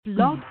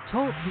Blog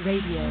Talk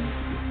Radio.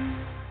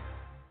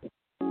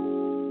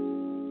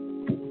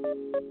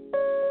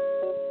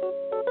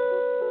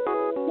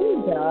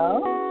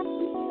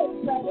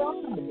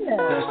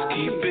 Let's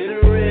keep it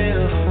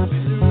real.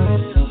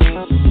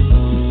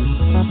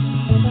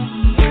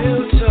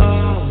 Real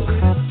talk,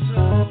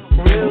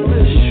 real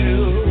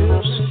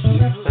issues.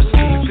 Let's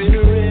keep it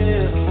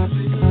real.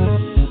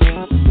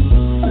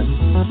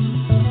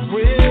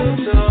 Real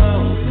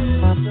talk,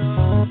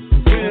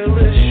 real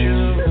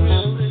issues.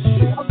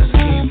 Let's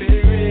keep it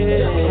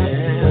real.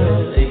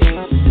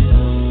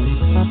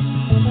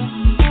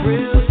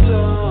 Real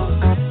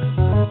talk,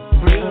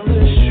 real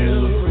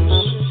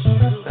issues.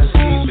 Let's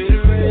keep it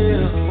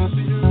real.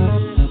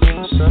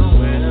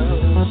 Somewhere.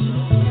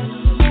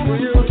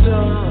 Real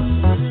talk,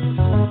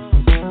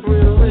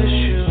 real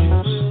issues.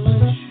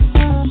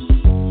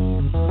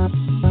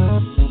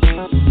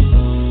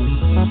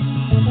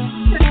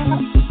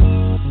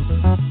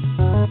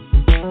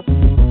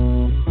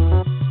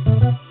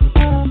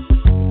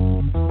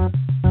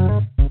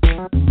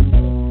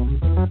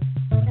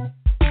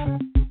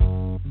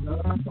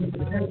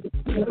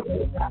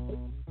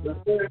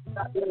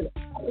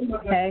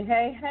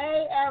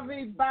 Hey,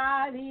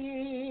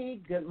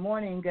 everybody. Good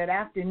morning, good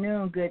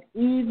afternoon, good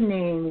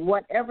evening,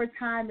 whatever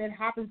time it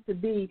happens to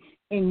be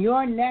in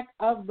your neck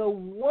of the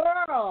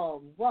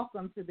world.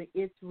 Welcome to the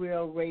It's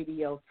Real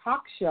Radio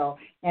Talk Show.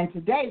 And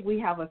today we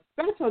have a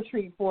special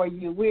treat for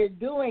you. We're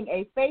doing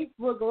a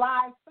Facebook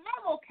Live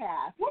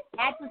simulcast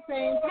at the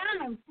same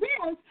time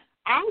since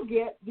I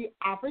get the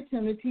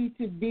opportunity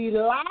to be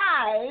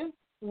live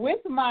with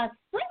my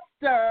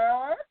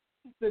sister,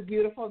 the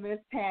beautiful Miss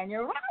Tanya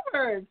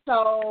Roberts.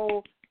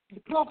 So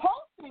the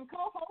co-host and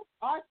co-host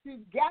are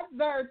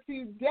together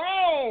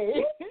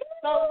today.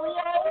 So we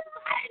are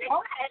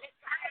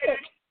excited.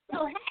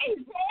 So hey,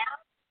 Sam.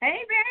 Hey,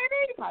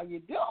 baby. How you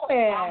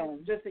doing?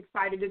 I'm just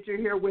excited that you're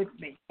here with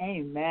me.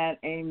 Amen,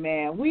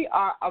 amen. We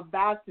are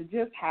about to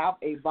just have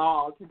a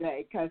ball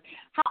today because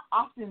how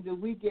often do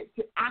we get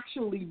to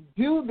actually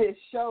do this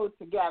show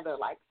together,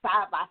 like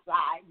side by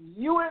side,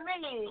 you and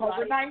me?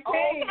 COVID-19. Like,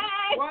 okay.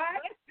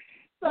 What?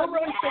 So,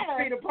 we're really 6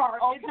 feet apart.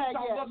 Okay, it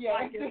just don't look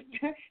like it.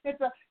 It's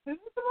a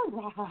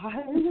ride.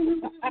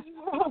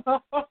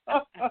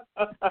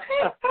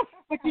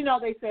 But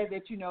they say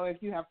that if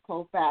you have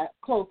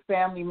close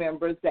family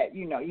members that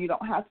you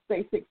don't have to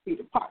stay 6 feet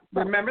apart.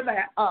 So, remember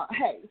that.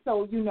 Hey,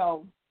 so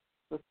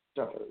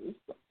sisters,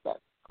 that's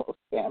close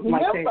family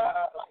like member.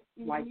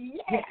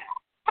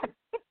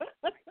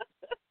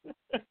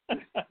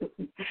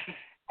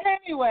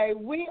 Anyway,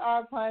 we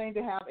are planning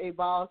to have a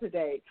ball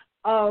today.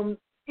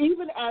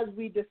 Even as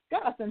we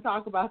discuss and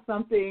talk about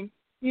something,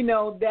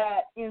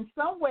 that in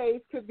some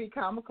ways could be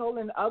comical,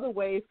 in other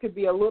ways could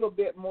be a little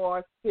bit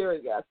more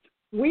serious.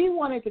 We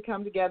wanted to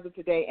come together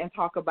today and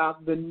talk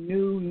about the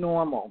new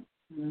normal.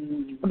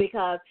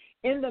 Because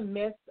in the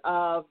midst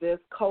of this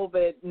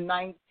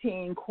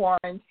COVID-19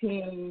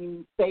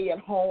 quarantine,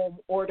 stay-at-home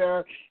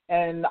order,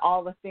 and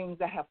all the things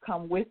that have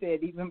come with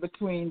it, even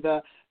between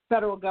the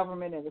federal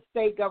government and the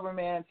state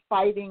government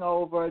fighting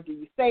over, do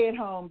you stay at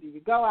home, do you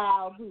go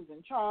out, who's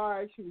in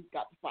charge, who's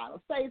got the final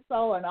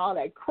say-so, and all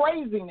that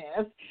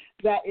craziness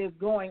that is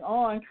going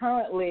on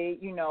currently,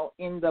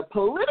 in the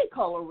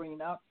political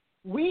arena.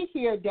 We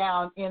here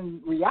down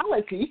in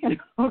reality,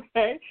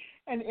 okay,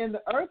 and in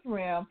the earth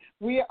realm,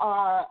 we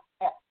are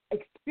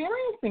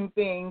experiencing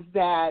things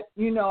that,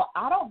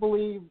 I don't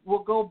believe will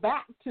go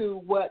back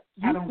to what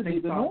used to be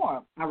the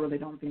norm. I really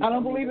don't think I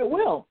don't believe it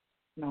will.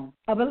 No.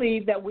 I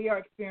believe that we are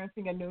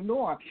experiencing a new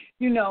norm.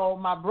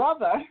 My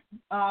brother,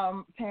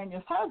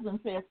 Tanya's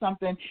husband, said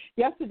something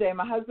yesterday.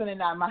 My husband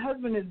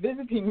is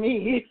visiting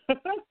me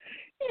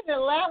in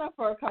Atlanta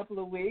for a couple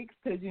of weeks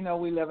because,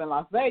 we live in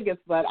Las Vegas,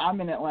 but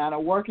I'm in Atlanta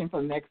working for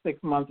the next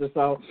 6 months or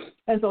so.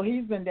 And so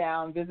he's been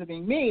down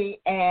visiting me,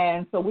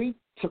 and so we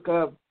took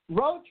a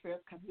road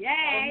trip.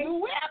 Yay! A new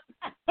whip.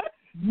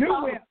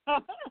 New whip.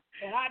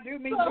 And I do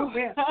mean new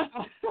whip.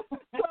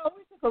 So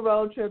we took a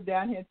road trip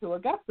down here to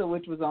Augusta,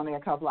 which was only a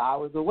couple of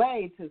hours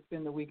away, to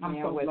spend the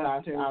weekend with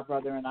our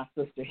brother and our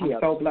sister here.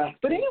 I'm so blessed.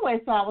 But anyway,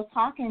 so I was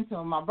talking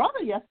to my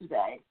brother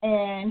yesterday,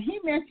 and he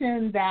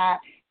mentioned that,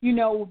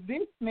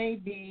 this may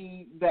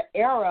be the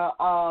era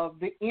of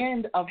the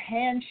end of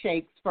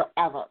handshakes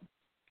forever.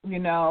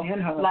 And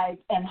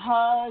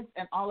hugs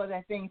and all of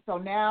that thing. So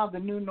now the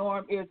new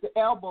norm is the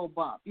elbow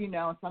bump,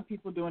 some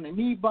people doing a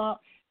knee bump,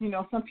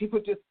 some people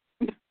just,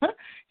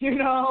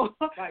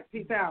 like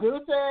peace out.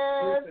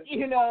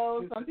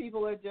 Deuces, some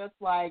people are just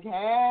like,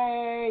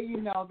 hey,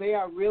 they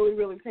are really,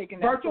 really taking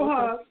that virtual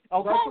hug.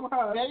 Okay, virtual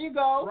hug. There you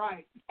go.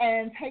 Right.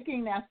 And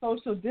taking that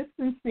social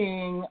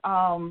distancing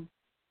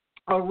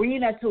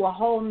arena to a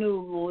whole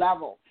new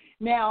level.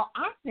 Now,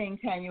 I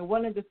think, Tanya,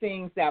 one of the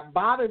things that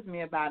bothers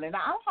me about it, and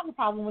I don't have a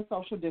problem with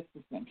social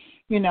distancing.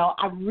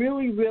 I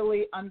really,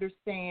 really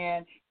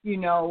understand,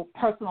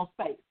 personal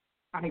space.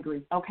 I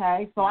agree.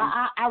 Okay? So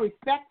I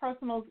respect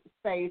personal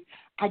space.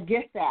 I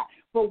get that.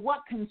 But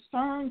what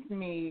concerns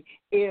me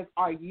is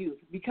our youth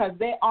because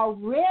they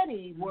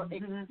already were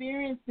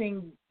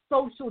experiencing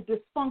social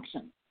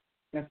dysfunction.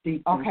 That's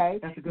deep. Okay,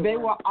 That's a good they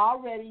word. were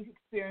already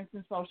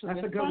experiencing social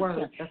That's dysfunction. a good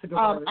word. That's a good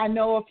word. I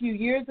know a few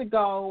years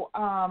ago,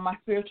 my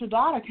spiritual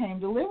daughter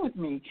came to live with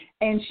me,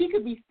 and she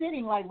could be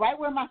sitting like right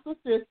where my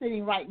sister is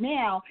sitting right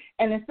now,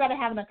 and instead of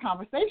having a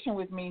conversation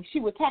with me, she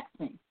would text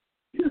me,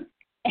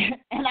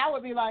 and I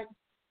would be like,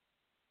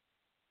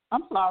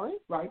 "I'm sorry,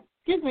 Right.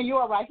 excuse me, you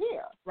are right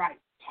here. Right.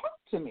 Talk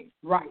to me."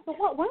 Right. So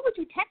why would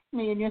you text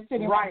me and you're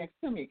sitting right next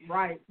to me?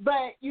 Right.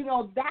 But,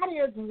 that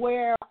is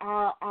where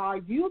our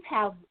youth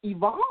have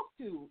evolved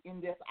to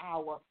in this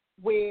hour,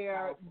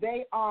 where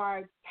they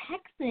are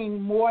texting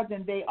more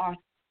than they are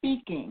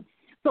speaking.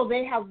 So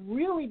they have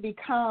really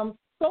become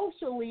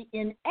socially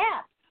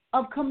inept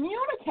of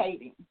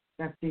communicating.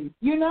 That's deep.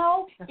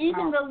 That's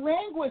Even powerful. the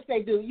language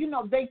they do,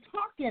 they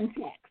talk in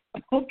text.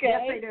 Okay.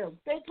 Yes, they do.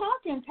 They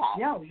talk in text.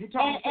 Yeah, you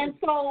talk. And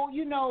so,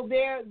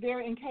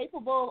 they're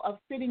incapable of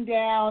sitting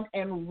down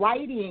and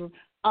writing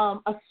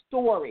a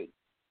story.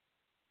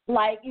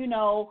 Like,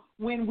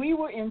 when we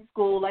were in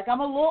school, like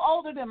I'm a little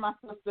older than my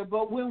sister,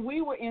 but when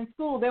we were in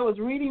school, there was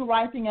reading,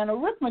 writing, and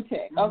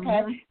arithmetic, okay?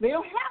 Mm-hmm. They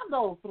don't have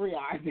those 3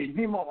 R's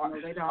anymore. No,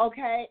 they don't.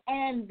 Okay?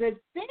 And the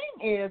thing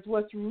is,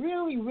 what's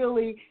really,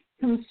 really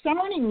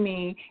concerning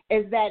me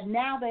is that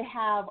now they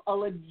have a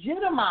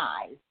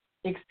legitimized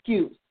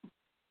excuse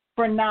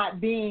for not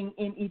being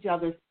in each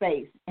other's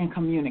space and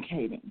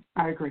communicating.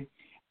 I agree.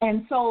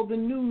 And so the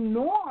new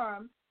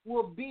norm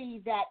will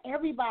be that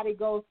everybody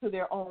goes to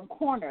their own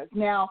corners.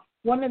 Now,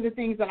 one of the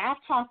things that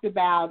I've talked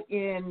about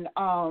in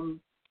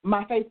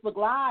my Facebook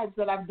Lives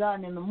that I've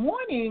done in the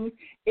mornings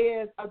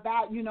is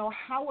about,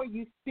 how are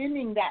you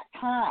spending that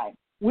time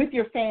with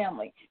your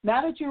family?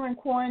 Now that you're in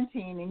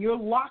quarantine and you're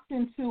locked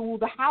into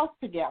the house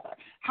together,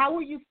 how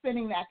are you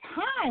spending that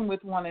time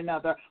with one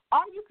another?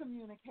 Are you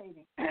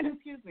communicating?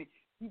 Excuse me.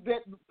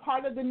 That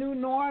part of the new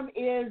norm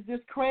is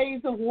this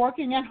craze of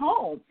working at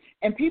home,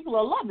 and people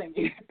are loving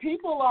it.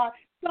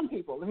 Some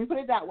people, let me put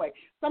it that way,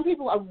 some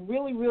people are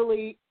really,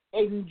 really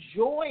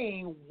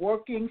enjoying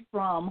working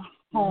from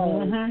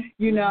home,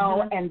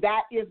 and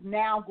that is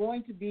now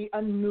going to be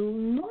a new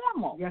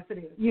normal. Yes, it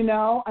is.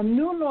 A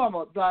new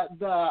normal.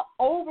 The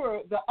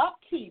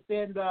upkeep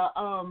and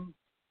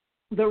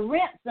the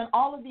rents and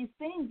all of these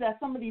things that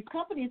some of these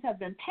companies have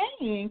been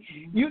paying,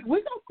 we're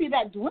going to see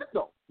that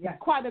dwindle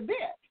quite a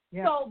bit.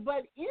 Yeah. So,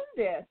 but in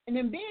this, and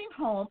in being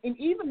home, and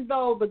even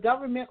though the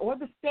government or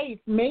the states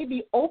may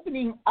be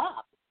opening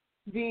up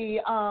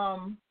the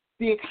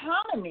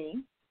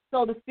economy,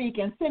 so to speak,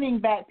 and sending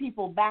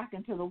people back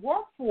into the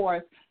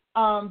workforce,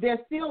 there's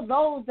still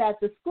those that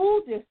the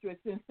school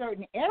districts in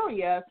certain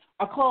areas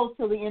are closed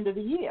till the end of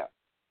the year.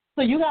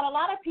 So you got a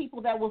lot of people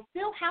that will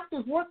still have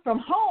to work from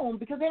home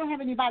because they don't have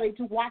anybody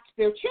to watch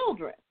their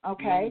children,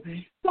 okay?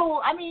 Mm-hmm.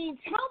 So,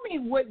 tell me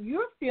what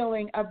you're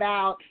feeling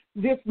about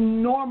this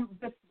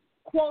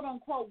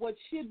quote-unquote, what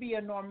should be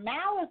a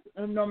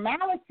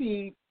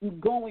normality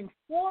going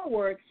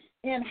forward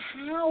in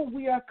how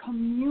we are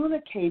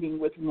communicating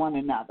with one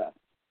another,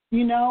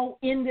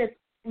 in this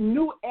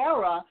new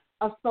era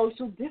of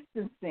social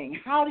distancing.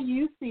 How do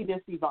you see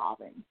this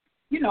evolving?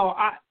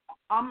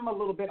 I'm a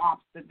little bit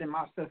opposite than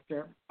my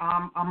sister.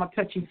 I'm a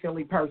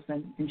touchy-feely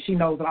person, and she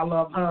knows that I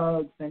love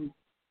hugs, and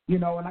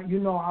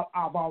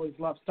I've always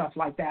loved stuff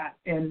like that,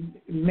 and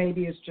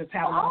maybe it's just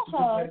having to do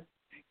with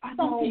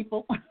some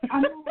people.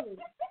 I know.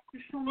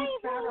 It's so much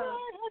better.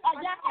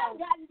 Y'all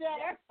gotten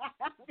better.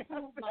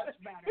 So much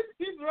better.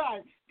 She's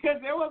right.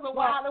 Because there was a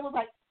while it was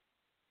like.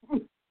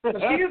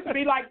 She used to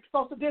be like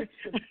social distance.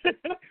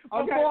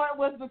 Before it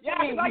was the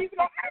thing. I used to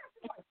go.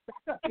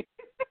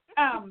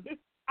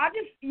 I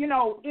just,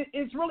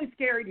 it's really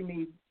scary to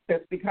me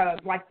because,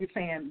 like you're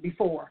saying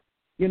before,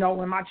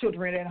 when my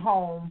children are at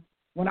home,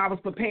 when I was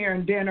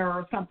preparing dinner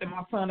or something,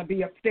 my son would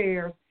be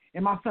upstairs.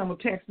 And my son would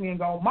text me and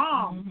go,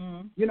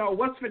 Mom,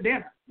 what's for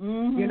dinner?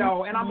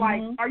 And I'm like,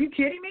 are you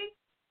kidding me?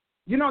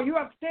 You're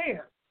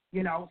upstairs,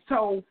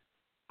 So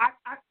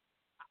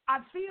I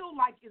feel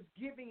like it's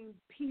giving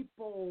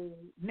people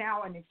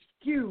now an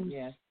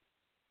excuse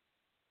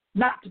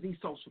not to be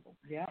sociable.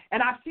 Yeah.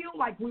 And I feel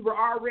like we were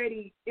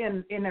already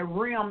in a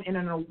realm and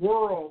in a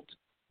world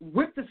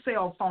with the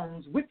cell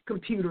phones, with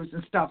computers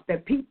and stuff,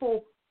 that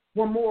people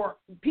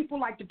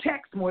like to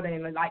text more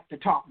than they like to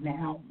talk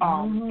now.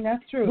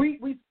 That's true.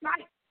 We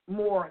Skype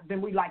more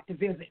than we like to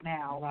visit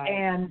now. Right.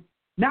 And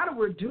now that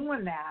we're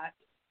doing that,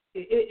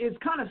 it's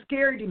kind of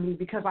scary to me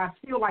because I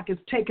feel like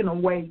it's taken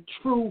away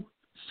true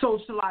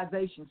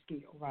socialization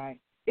skills. Right.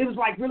 It was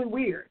like really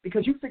weird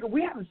because you figure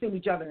we haven't seen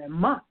each other in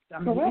months. I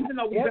mean, even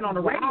though we've been on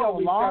the radio,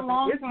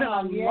 long it's been a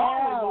time.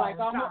 long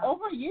time.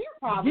 Over a year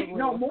probably.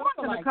 No, more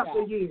than a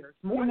couple of years,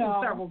 more than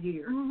several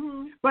years.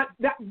 But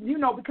that,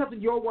 because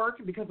of your work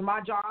and because of my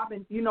job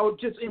and,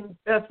 just in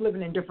us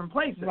living in different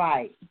places.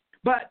 Right.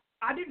 But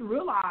I didn't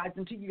realize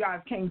until you guys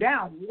came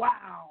down,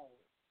 wow,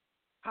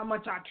 how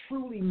much I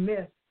truly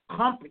miss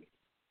company.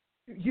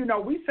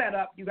 We set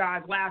up, you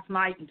guys, last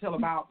night until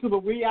about 2 to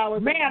 3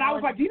 hours. Man, I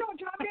was like, do you know what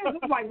time it is?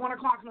 It was like 1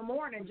 o'clock in the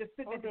morning, just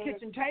sitting at the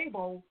kitchen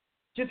table,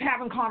 just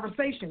having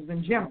conversations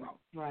in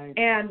general. Right.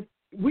 And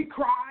we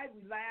cried,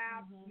 we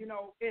laughed, you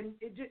know, and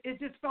it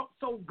just felt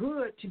so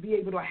good to be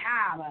able to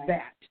have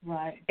that.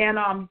 Right. And,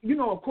 you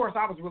know, of course,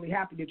 I was really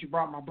happy that you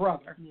brought my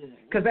brother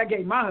because that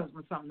gave my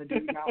husband something to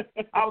do. You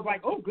know? I was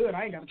like, oh, good,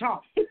 I ain't got to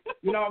talk.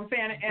 You know what I'm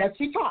saying? And, But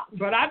she talked.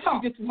 But I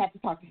talked. You just didn't have to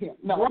talk to him.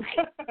 No.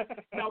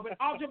 No, but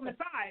all joking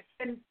aside,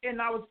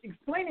 and I was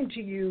explaining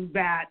to you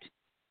that,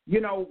 you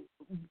know,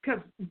 because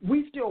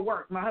we still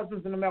work. My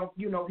husband's in the medical,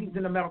 you know, he's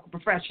in the medical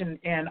profession,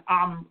 and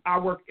I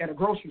work at a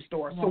grocery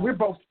store. So we're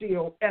both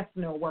still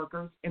SNL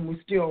workers, and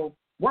we still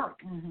work.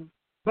 Mm-hmm.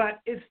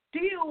 But it's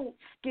still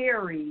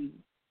scary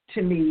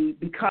to me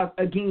because,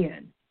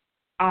 again,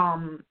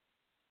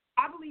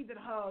 I believe that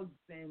hugs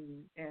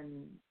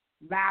and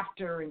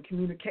laughter and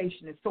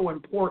communication is so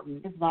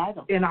important. It's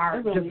vital in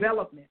our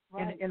development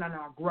and in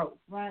our growth.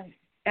 Right.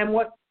 And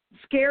what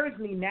scares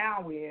me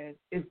now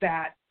is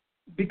that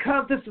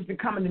because this is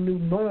becoming the new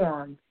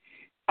norm,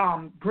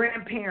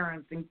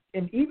 grandparents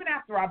and even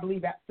after, I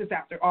believe,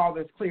 after all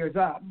this clears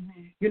up,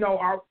 you know,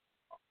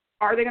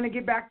 are they going to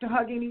get back to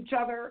hugging each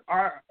other?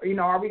 Are we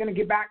going to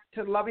get back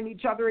to loving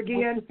each other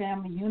again? What's the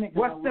family unit?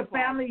 What's the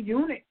family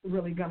unit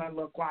really going to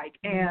look like?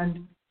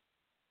 And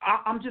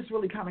I'm just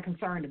really kind of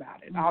concerned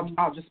about it.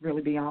 I'll just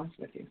really be honest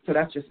with you. So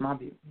that's just my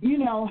view. You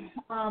know,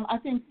 I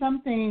think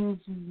some things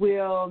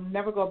will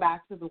never go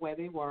back to the way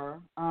they were.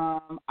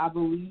 I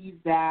believe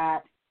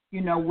that, you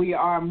know, we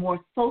are more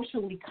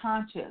socially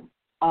conscious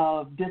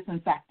of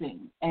disinfecting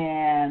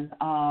and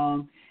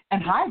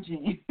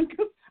hygiene.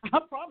 I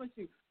promise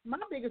you, my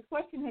biggest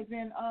question has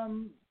been,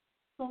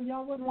 so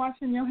y'all wasn't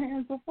washing your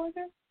hands before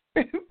this?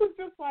 It was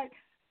just like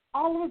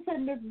all of a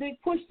sudden this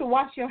big push to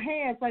wash your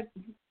hands. Like,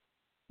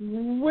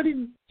 what have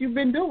you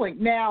been doing?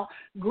 Now,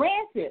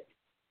 granted,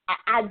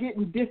 I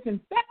didn't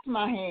disinfect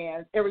my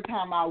hands every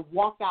time I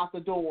walked out the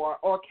door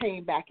or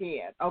came back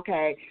in,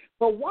 okay?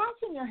 But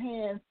washing your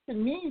hands, to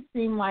me,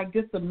 seemed like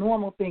just a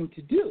normal thing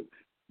to do.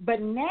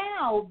 But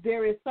now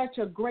there is such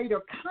a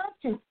greater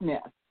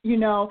consciousness. You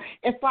know,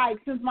 it's like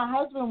since my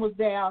husband was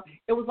down,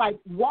 it was like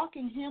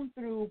walking him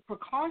through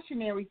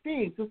precautionary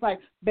things. It's like,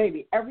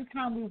 baby, every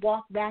time we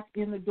walk back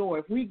in the door,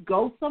 if we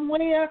go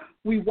somewhere,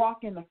 we walk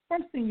in, the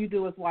first thing you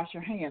do is wash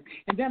your hands.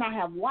 And then I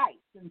have wipes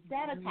and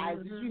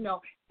sanitizers, you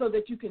know, so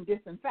that you can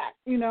disinfect,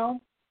 you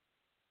know.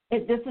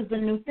 This is the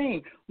new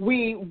thing.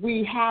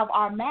 We have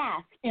our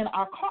mask in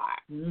our car,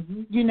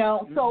 you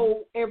know,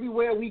 so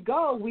everywhere we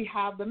go, we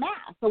have the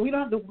mask. So we don't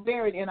have to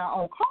wear it in our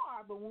own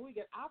car, but when we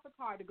get out the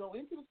car to go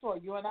into the store,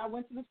 you and I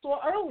went to the store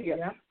earlier.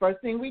 Yeah.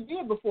 First thing we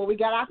did before we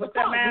got out the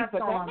car, we put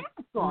that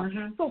mask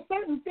on. So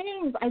certain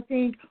things, I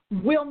think,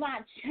 will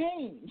not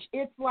change.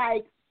 It's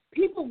like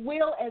people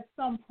will at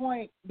some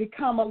point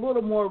become a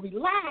little more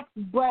relaxed,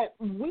 but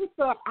with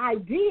the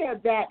idea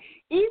that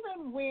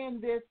even when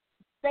this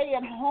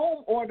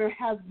stay-at-home order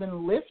has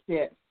been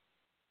lifted,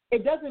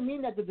 it doesn't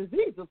mean that the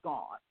disease is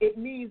gone. It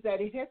means that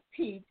it has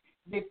peaked.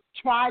 They've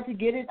tried to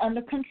get it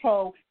under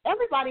control.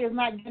 Everybody is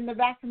not getting the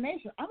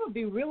vaccination. I'm going to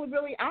be really,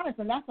 really honest,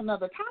 and that's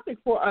another topic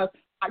for us.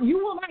 You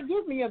will not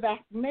give me a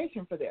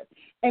vaccination for this.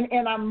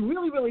 And I'm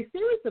really, really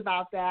serious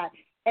about that.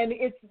 And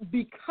it's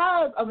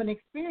because of an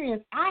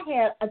experience I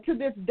had to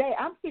this day.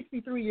 I'm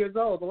 63 years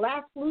old. The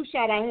last flu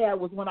shot I had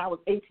was when I was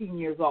 18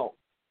 years old.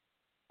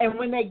 And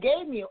when they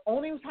gave me,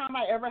 only time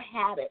I ever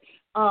had it,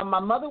 my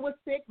mother was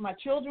sick, my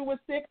children were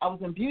sick, I was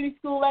in beauty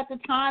school at the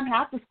time,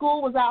 half the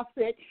school was out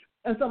sick,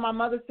 and so my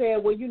mother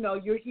said, well, you know,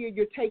 you're here,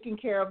 you're taking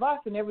care of us,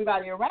 and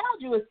everybody around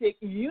you is sick,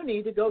 you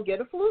need to go get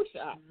a flu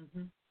shot.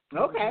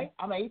 Okay,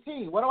 I'm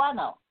 18, what do I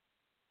know?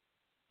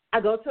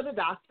 I go to the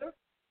doctor.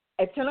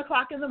 At 10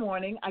 o'clock in the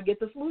morning, I get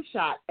the flu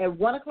shot. At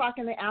 1 o'clock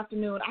in the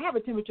afternoon, I have a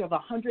temperature of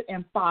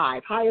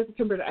 105, highest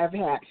temperature I ever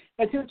had.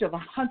 A temperature of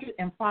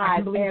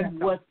 105 and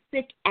was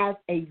sick as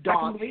a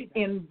dog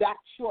in that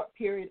short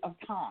period of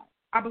time.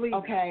 I believe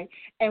okay.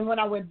 And when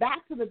I went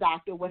back to the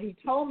doctor, what he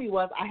told me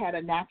was I had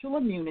a natural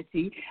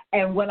immunity.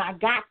 And when I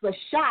got the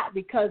shot,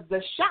 because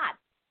the shot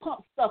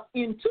pumps stuff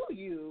into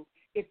you,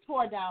 it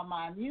tore down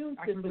my immune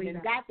system.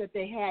 And that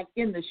they had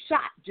in the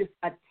shot just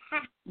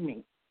attacked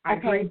me. I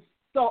agree.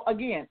 So,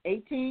 again,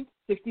 18,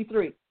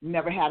 63,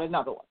 never had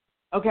another one.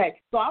 Okay,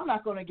 so I'm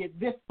not going to get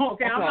this.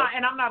 Okay,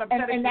 I'm not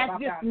upset and that's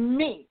just that.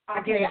 Me.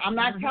 Okay, I'm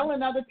not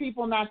telling other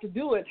people not to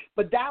do it,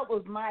 but that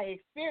was my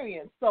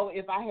experience. So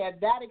if I had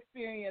that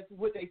experience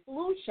with a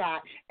flu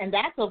shot, and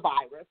that's a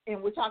virus,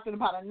 and we're talking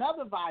about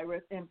another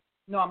virus, and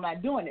no, I'm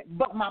not doing it.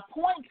 But my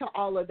point to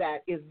all of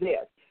that is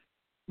this.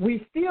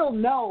 We still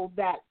know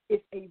that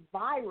it's a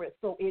virus,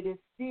 so it is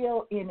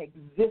still in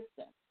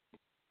existence.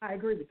 I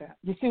agree with that.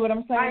 You see what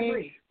I'm saying? I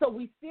agree. So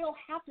we still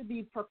have to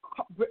be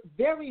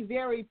very,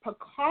 very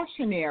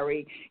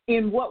precautionary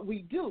in what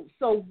we do.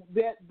 So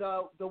that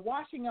the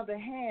washing of the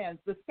hands,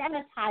 the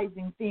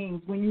sanitizing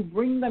things when you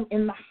bring them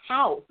in the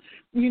house,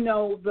 you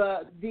know,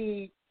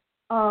 the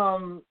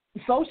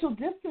social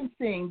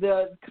distancing,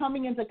 the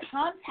coming into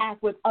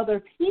contact with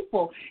other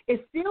people is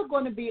still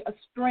going to be a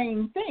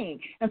strange thing.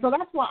 And so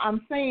that's why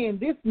I'm saying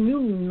this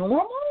new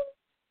normal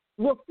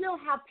will still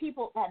have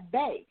people at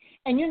bay.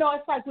 And, you know,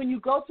 it's like when you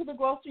go to the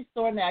grocery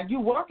store now, you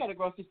work at a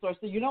grocery store,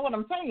 so you know what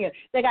I'm saying.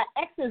 They got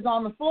X's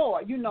on the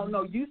floor. You know,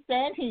 no, you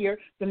stand here,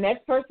 the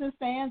next person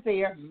stands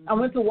there. I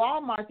went to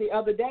Walmart the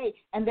other day,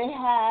 and they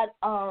had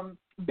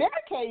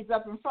barricades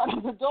up in front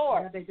of the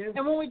door. Yeah, they do.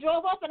 And when we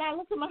drove up, and I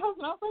looked at my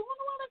husband, I was like,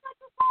 wonder why they got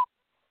this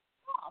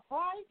off,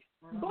 right?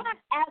 But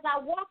as I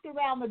walked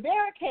around the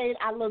barricade,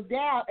 I looked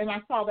down and I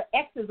saw the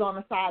X's on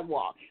the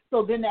sidewalk.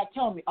 So then that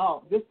told me,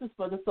 oh, this is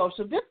for the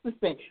social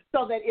distancing.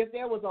 So that if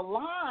there was a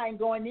line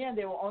going in,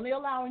 they were only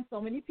allowing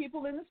so many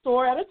people in the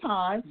store at a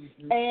time,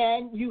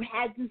 and you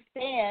had to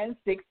stand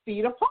 6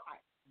 feet apart,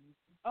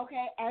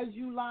 okay, as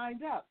you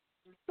lined up.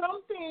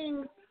 Some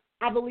things,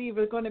 I believe,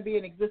 are going to be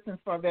in existence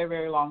for a very,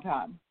 very long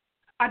time.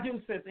 I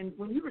do, sis. And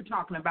when you were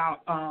talking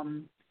about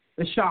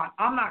the shot,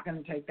 I'm not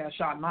going to take that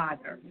shot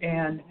either.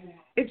 And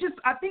it's just,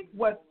 I think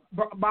what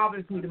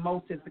bothers me the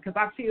most is because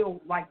I feel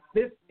like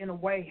this, in a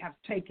way, has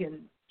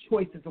taken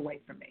choices away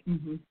from me.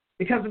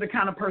 Because of the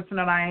kind of person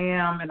that I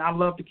am, and I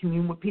love to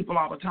commune with people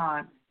all the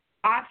time,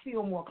 I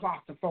feel more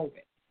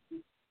claustrophobic.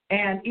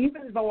 And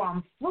even though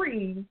I'm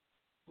free,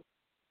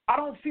 I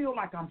don't feel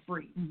like I'm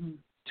free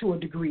to a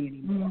degree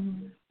anymore.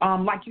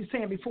 Like you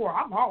saying before,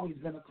 I've always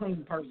been a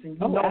clean person.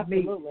 You know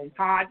absolutely. me,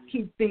 how I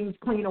keep things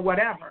clean or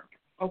whatever.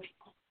 Okay.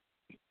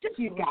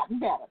 You've gotten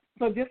better.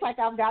 So just like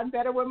I've gotten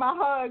better with my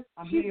hugs,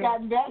 she's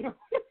gotten better.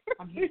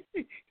 This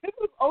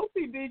is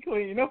OCD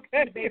clean,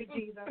 okay? Baby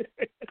Jesus.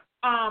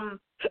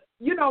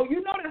 You know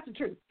that's the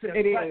truth.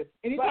 It is.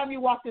 Anytime you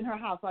walked in her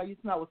house, all you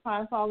smelled was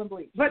pine sol and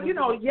bleach. But, you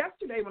know,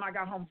 yesterday when I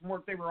got home from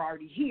work, they were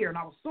already here, and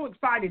I was so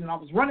excited, and I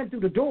was running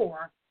through the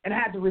door, and I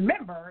had to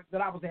remember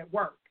that I was at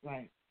work.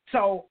 Right.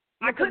 So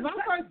I couldn't. My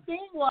first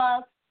thing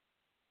was,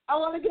 I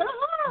want to get a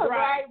hug,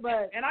 right?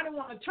 And I didn't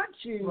want to touch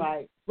you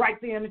right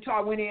then until I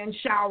went in,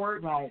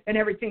 showered, and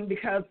everything,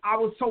 because I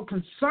was so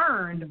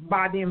concerned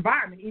by the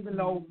environment, even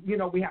though, you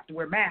know, we have to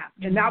wear masks.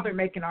 And now they're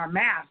making our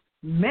masks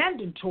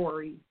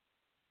mandatory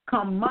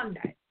come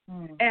Monday.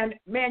 And,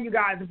 man, you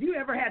guys, if you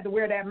ever had to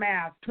wear that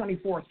mask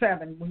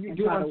 24/7 when you're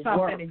doing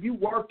something and you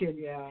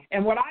working,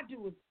 and what I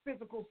do is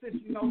physical, sis,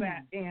 you know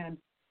that, and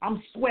I'm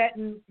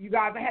sweating. You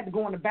guys, I had to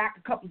go in the back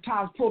a couple of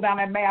times, pull down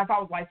that mask. I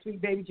was like, sweet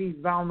baby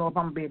Jesus, I don't know if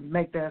I'm going to be able to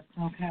make this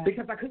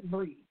because I couldn't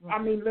breathe. I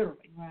mean,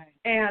 literally.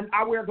 And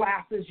I wear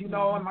glasses, you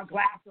know, and my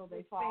glasses,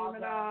 they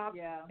steaming up,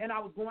 and I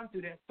was going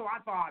through this. So I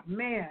thought,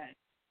 man,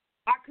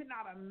 I could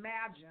not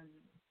imagine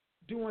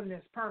doing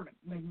this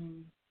permanently.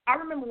 I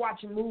remember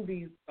watching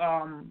movies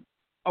a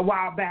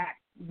while back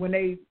when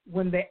they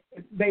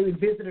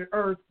visited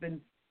Earth,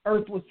 and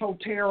Earth was so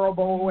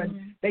terrible,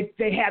 and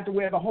they had to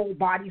wear the whole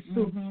body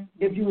suit.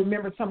 If you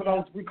remember some of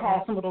those,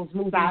 recall some of those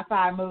movies.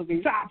 Sci-fi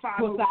movies. Sci-fi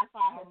movies.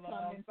 Sci-fi has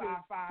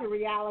come into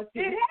reality.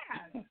 It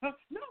has.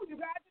 No, you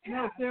guys, it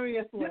has. No,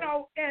 seriously. You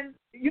know, and,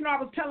 you know, I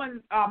was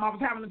telling, I was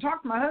having to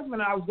talk to my husband,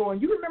 and I was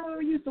going, you remember when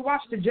we used to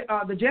watch the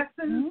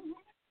Jetsons?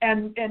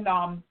 And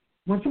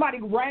when somebody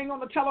rang on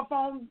the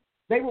telephone,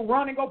 they would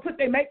run and go put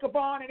their makeup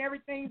on and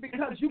everything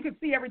because you could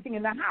see everything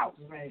in the house.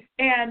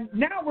 And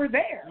now we're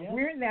there.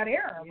 We're in that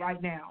era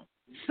right now.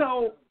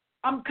 So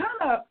I'm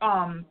kind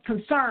of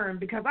concerned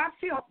because I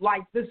feel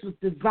like this was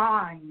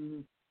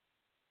designed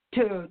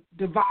to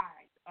divide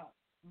us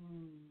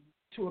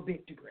to a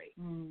big degree.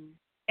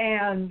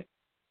 And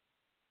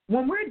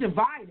when we're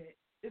divided,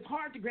 it's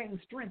hard to gain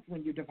strength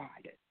when you're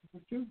divided.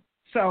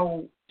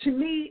 So to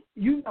me,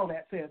 you know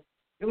that, sis.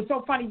 It was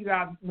so funny, you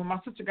guys, when my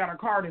sister got her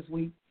car this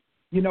week,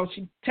 you know,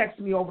 she texted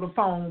me over the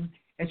phone,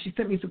 and she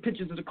sent me some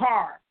pictures of the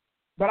car.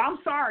 But I'm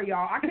sorry,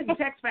 y'all. I couldn't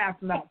text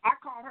fast enough. I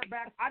called her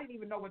back. I didn't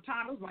even know what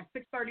time. It was like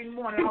 6:30 in the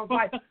morning. I was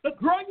like,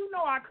 girl, you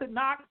know I could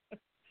not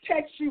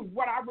text you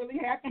what I really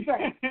had to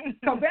say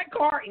because that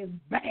car is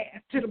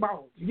bad to the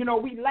bone. You know,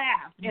 we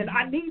laughed, and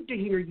I need to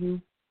hear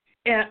you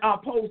as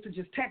opposed to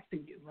just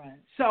texting you.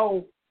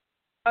 So,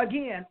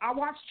 again, I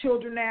watch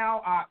children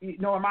now, you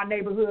know, in my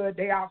neighborhood.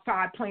 They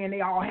outside playing.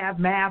 They all have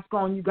masks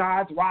on, you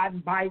guys, riding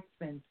bikes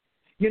and,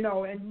 you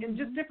know, and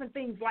just different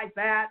things like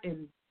that.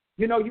 And,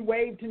 you know, you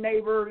wave to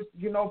neighbors,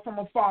 you know, from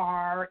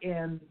afar.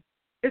 And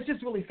it's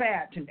just really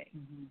sad to me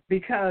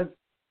because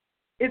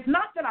it's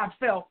not that I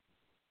felt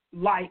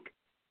like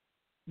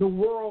the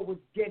world was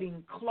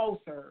getting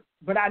closer,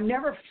 but I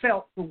never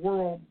felt the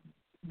world,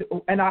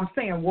 and I'm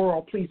saying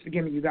world, please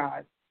forgive me, you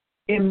guys,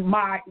 in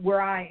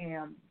where I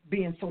am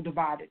being so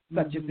divided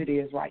such as it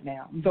is right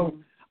now. So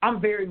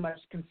I'm very much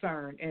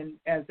concerned, and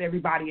as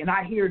everybody, and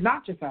I hear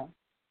not just us,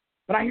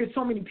 but I hear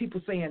so many people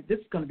saying this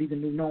is going to be the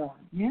new norm.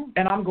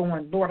 And I'm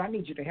going, Lord, I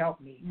need you to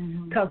help me.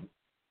 Because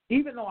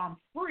even though I'm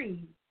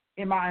free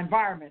in my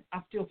environment, I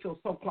still feel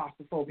so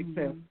claustrophobic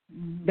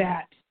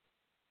that,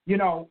 you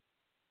know,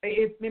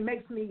 it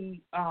makes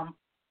me,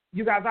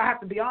 you guys, I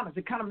have to be honest,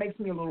 it kind of makes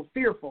me a little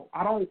fearful.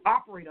 I don't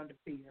operate under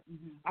fear.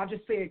 I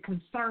just say it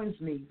concerns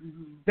me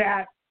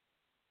that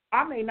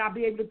I may not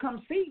be able to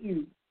come see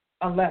you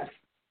unless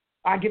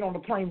I get on the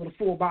plane with a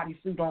full body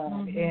suit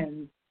on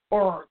and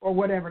or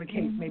whatever the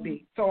case may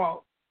be.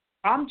 So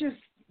I'm just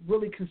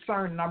really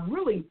concerned, and I'm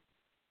really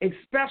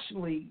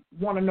especially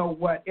want to know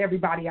what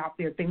everybody out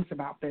there thinks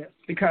about this,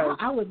 because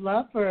I would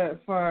love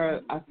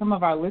for some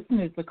of our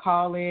listeners to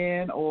call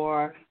in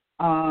or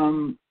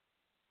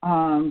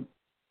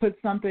put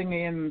something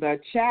in the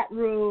chat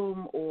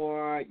room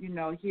or,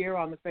 here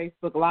on the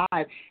Facebook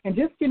Live and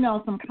just,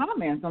 some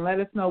comments and let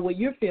us know what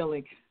you're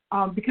feeling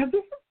because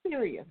this is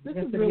serious. This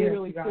is really,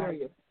 really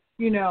serious.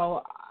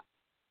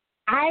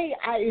 I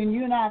and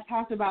you and I have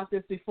talked about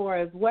this before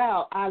as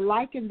well. I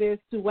liken this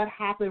to what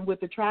happened with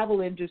the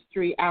travel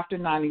industry after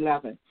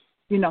 9/11.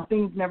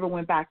 Things never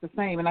went back the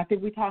same. And I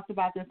think we talked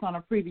about this on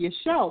a previous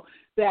show,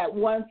 that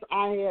once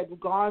I had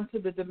gone to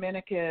the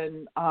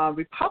Dominican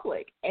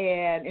Republic,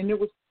 and it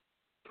was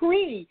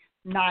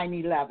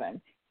pre-9/11,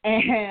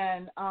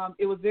 and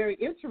it was very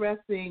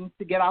interesting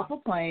to get off a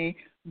plane,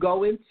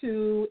 go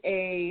into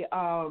a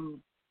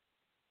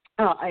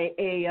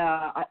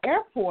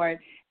airport,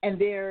 and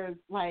there's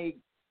like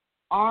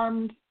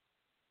armed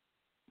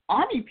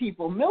army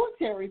people,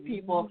 military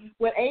people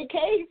with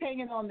AKs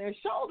hanging on their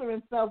shoulder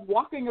and stuff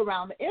walking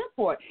around the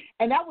airport.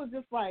 And that was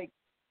just like,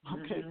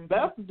 okay,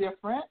 that's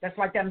different. That's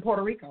like that in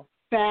Puerto Rico.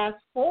 Fast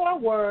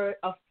forward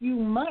a few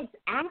months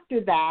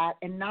after that,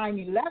 and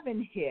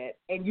 9/11 hit,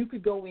 and you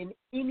could go in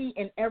any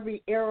and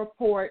every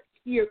airport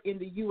here in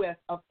the U.S.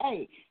 of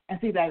A. and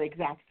see that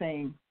exact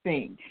same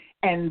thing.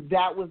 And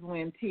that was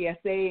when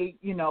TSA,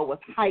 was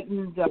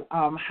heightened,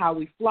 how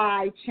we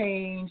fly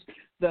changed,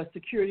 the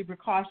security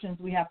precautions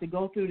we have to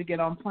go through to get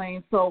on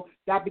planes. So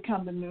that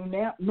becomes the new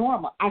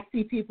normal. I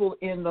see people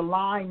in the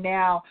line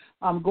now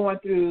going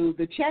through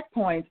the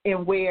checkpoints,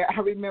 and where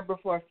I remember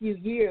for a few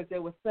years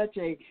there was such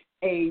a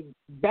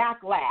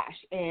backlash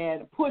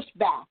and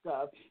pushback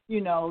of,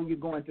 you're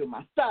going through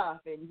my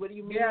stuff, and what do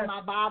you mean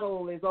my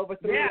bottle is over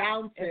 3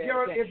 ounces?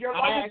 If your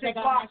luggage is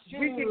locked,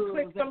 we can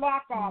click the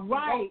lock off.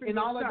 Right, and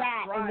all of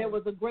that. Right. And there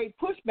was a great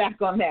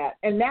pushback on that.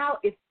 And now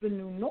it's the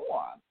new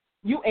norm.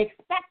 You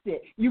expect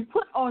it. You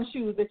put on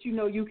shoes that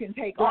you can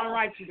take off. All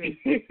right, you do.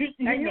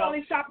 And you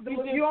only shop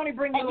you only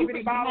bring the little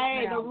bitty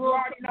bottles now. You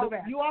already know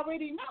that. You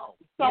already know.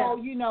 So,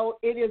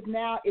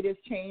 it has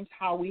changed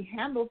how we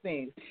handle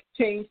things,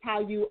 changed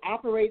how you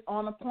operate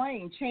on a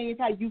plane,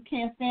 changed how you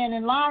can't stand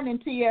in line in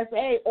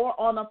TSA or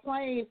on a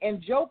plane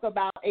and joke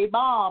about a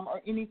bomb or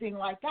anything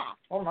like that.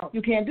 Oh, no.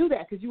 You can't do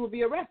that because you will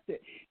be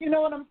arrested. You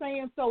know what I'm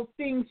saying? So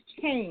things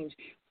change.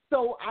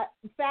 So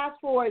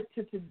fast forward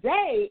to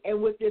today, and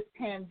with this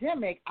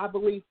pandemic, I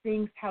believe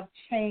things have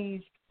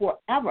changed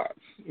forever.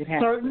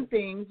 Certain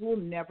things will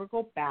never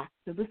go back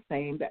to the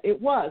same that it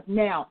was.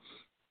 Now,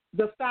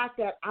 the fact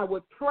that I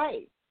would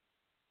pray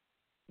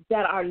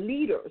that our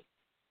leaders,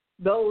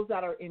 those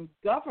that are in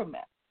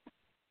government,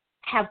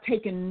 have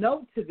taken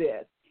note to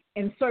this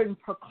and certain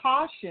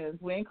precautions.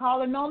 We ain't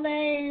calling no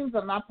names.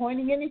 I'm not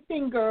pointing any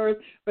fingers,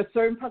 but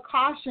certain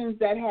precautions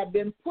that have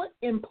been put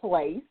in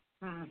place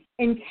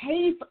in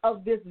case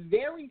of this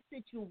very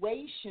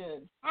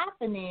situation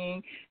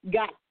happening,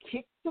 got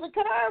kicked to the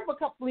curb a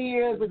couple of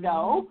years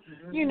ago,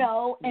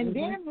 and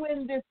then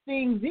when this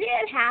thing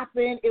did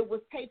happen, it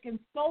was taken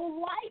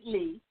so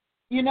lightly,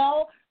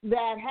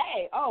 that,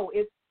 hey,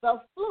 it's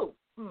the flu.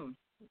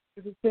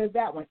 It says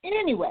that one.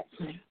 Anyway,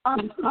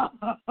 and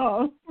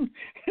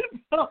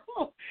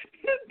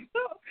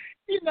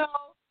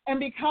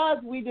because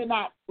we did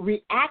not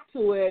react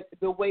to it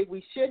the way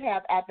we should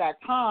have at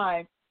that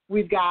time,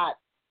 we've got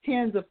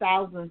tens of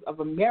thousands of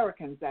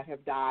Americans that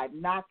have died,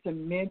 not to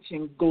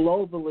mention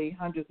globally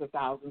hundreds of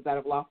thousands that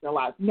have lost their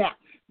lives. Now,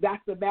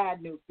 that's the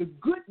bad news. The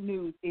good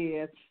news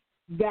is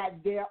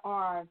that there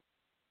are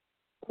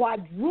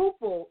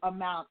quadruple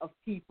amount of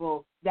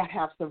people that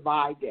have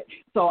survived it.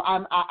 So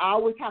I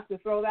always have to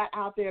throw that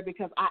out there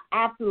because I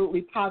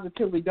absolutely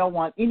positively don't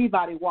want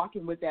anybody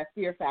walking with that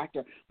fear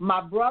factor.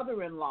 My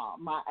brother-in-law,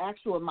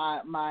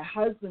 my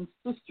husband's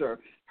sister,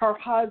 her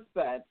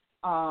husband,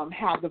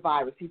 had the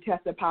virus. He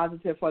tested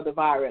positive for the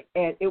virus,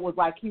 and it was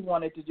like he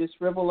wanted to just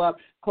shrivel up,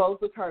 close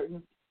the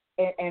curtains,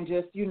 and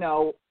just,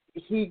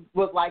 he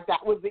was like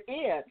that was the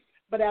end.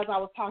 But as I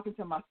was talking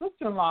to my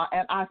sister-in-law,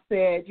 and I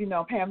said,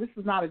 Pam, this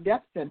is not a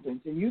death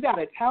sentence, and you got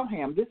to tell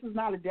him this is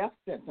not a death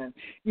sentence.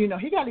 He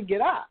got to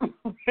get up,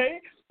 okay?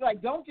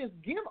 Like, don't just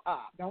give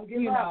up. Don't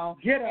give up.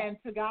 Get up.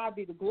 And to God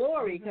be the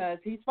glory because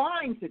he's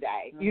fine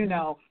today,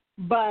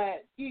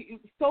 But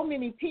so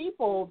many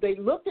people, they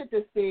looked at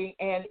this thing,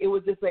 and it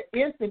was just an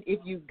instant. If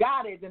you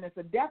got it, then it's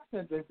a death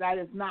sentence. That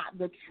is not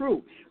the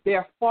truth. There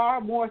are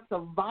far more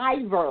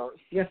survivors,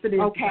 yes, it is,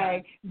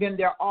 okay, than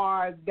there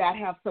are that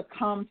have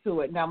succumbed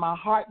to it. Now, my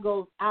heart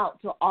goes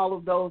out to all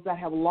of those that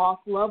have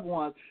lost loved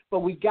ones, but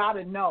we got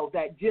to know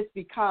that just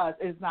because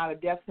it's not a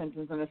death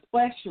sentence, and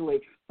especially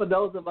for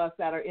those of us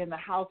that are in the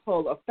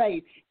household of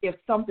faith, if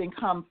something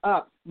comes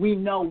up, we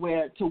know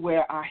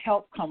where our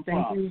help comes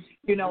from.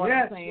 You know what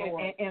I'm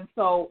saying? And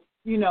so,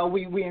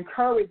 we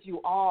encourage you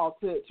all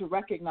to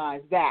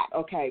recognize that,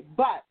 okay?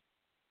 But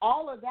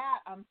all of that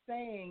I'm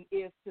saying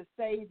is to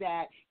say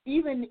that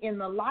even in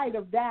the light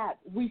of that,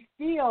 we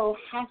still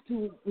have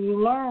to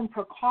learn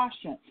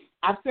precaution.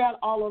 I've said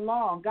all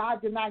along,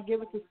 God did not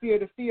give us a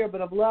spirit of fear,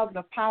 but of love and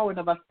of power and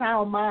of a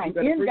sound mind.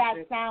 In that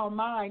sound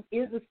mind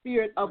is a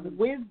spirit of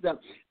wisdom.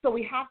 So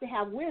we have to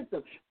have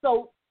wisdom.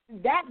 So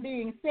that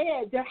being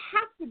said, there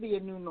has to be a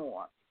new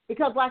norm.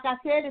 Because like I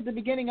said at the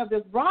beginning of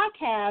this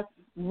broadcast,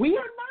 we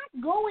are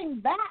not going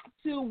back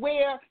to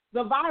where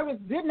the virus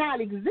did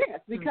not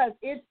exist, because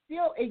it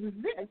still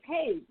exists.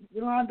 Hey,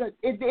 Yolanda,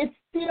 it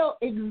still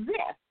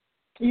exists.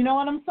 You know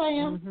what I'm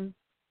saying? Mm-hmm.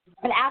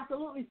 It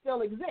absolutely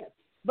still exists.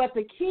 But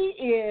the key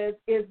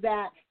is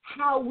that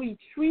how we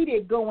treat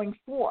it going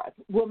forth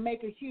will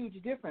make a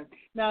huge difference.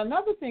 Now,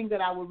 another thing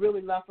that I would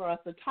really love for us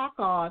to talk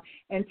on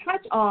and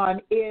touch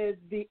on is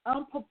the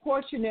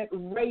unproportionate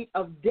rate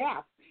of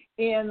death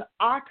in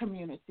our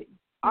community,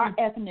 our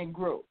ethnic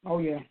group. Oh,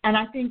 yeah. And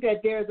I think that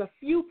there's a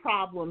few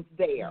problems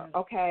there,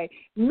 okay?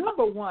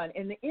 Number one,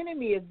 and the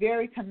enemy is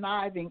very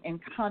conniving and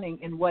cunning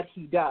in what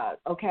he does,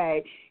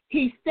 okay?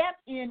 He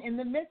stepped in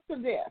the midst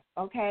of this,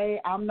 okay?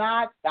 I'm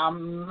not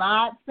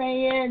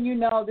saying,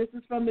 this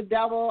is from the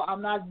devil.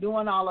 I'm not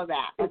doing all of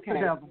that, okay? It's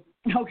the devil.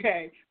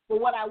 Okay. But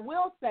what I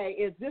will say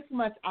is this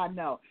much I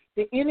know.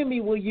 The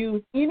enemy will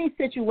use any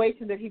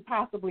situation that he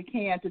possibly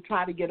can to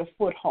try to get a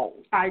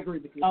foothold. I agree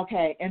with you.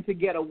 Okay, and to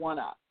get a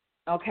one-up.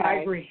 Okay? I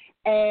agree.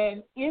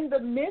 And in the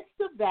midst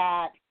of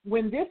that,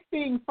 when this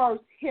thing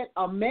first hit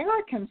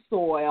American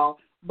soil,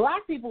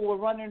 black people were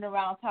running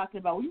around talking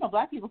about,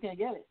 black people can't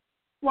get it.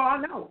 Well, I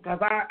know, because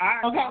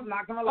I'm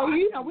not going to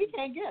lie. Oh, we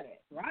can't get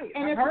it. Right.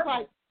 And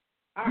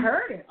I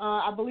heard it.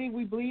 I believe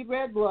we bleed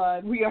red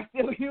blood. We are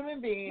still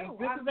human beings.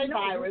 This is a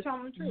virus.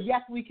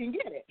 Yes, we can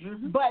get it.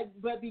 Mm-hmm. But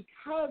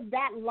because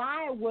that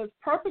lie was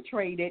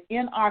perpetrated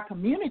in our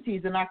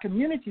communities and our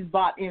communities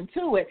bought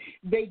into it,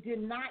 they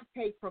did not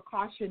take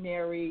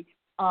precautionary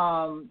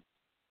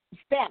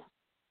steps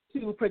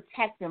to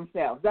protect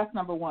themselves. That's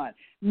number one.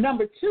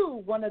 Number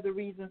two, one of the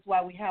reasons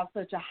why we have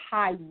such a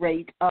high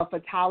rate of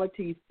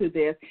fatalities to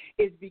this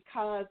is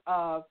because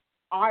of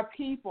our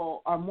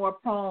people are more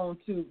prone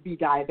to be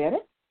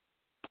diabetic,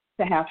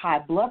 to have high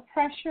blood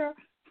pressure,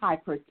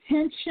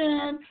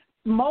 hypertension,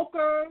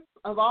 smokers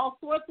of all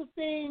sorts of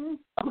things,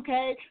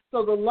 okay?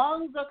 So the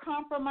lungs are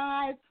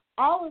compromised.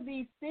 All of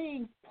these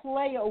things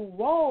play a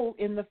role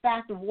in the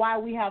fact of why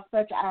we have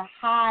such a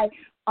high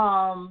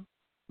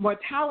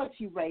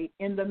mortality rate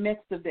in the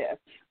midst of this.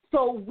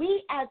 So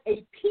we as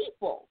a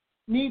people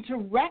need to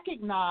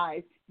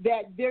recognize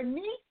that there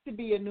needs to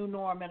be a new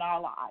norm in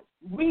our lives.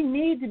 We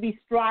need to be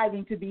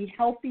striving to be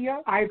healthier.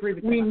 I agree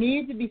with that. We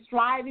need to be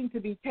striving to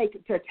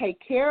take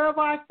care of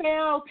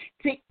ourselves,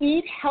 to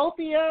eat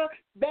healthier.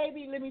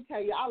 Baby, let me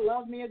tell you, I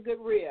love me a good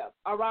rib,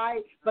 all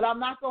right? But I'm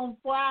not going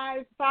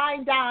to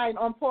fine dine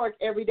on pork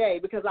every day,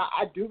 because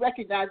I do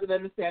recognize and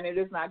understand it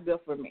is not good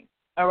for me.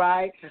 All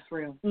right? That's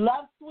real.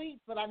 Love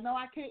sweets, but I know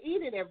I can't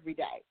eat it every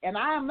day. And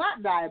I am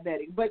not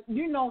diabetic. But,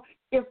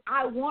 if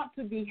I want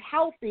to be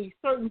healthy,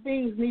 certain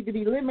things need to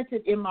be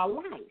limited in my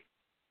life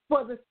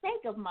for the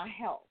sake of my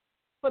health,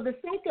 for the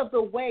sake of the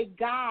way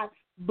God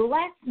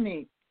blessed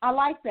me. I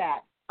like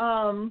that.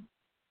 I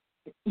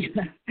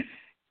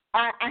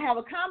have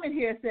a comment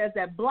here that says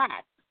that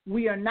black,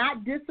 we are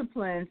not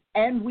disciplined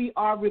and we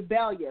are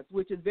rebellious,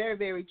 which is very,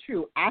 very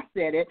true. I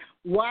said it.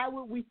 Why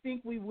would we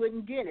think we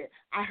wouldn't get it?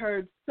 I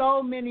heard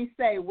so many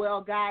say,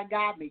 well, God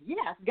got me.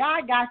 Yes,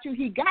 God got you.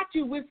 He got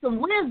you with some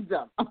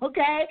wisdom,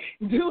 okay?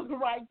 Do the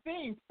right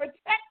thing.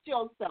 Protect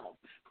yourself.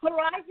 All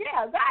right?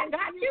 Yeah, God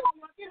got you.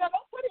 Don't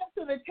put him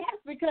to the test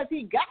because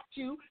he got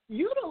you.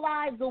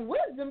 Utilize the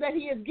wisdom that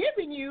he has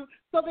given you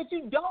so that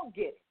you don't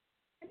get it.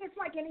 And it's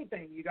like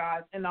anything, you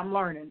guys, and I'm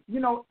learning.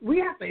 We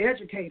have to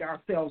educate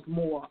ourselves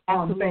more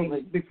on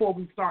things before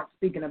we start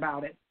speaking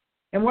about it.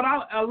 And what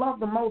I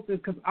love the most is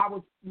because I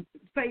would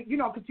say,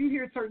 because you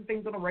hear certain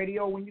things on the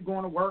radio when you're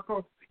going to work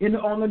or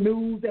on the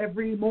news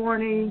every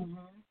morning,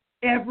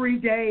 every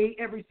day,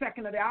 every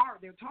second of the hour,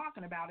 they're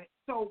talking about it.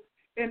 So,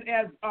 and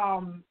as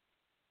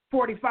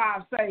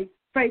 45 say,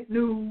 fake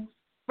news,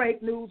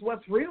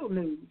 what's real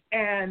news?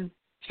 And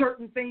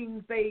certain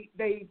things they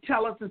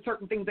tell us and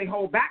certain things they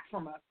hold back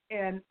from us.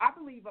 And I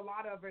believe a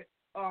lot of it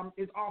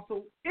is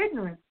also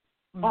ignorance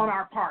on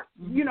our part.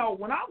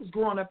 Mm-hmm. When I was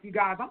growing up, you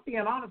guys, I'm being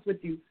honest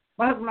with you,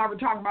 my husband and I were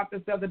talking about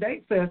this the other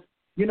day, says,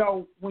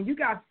 when you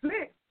got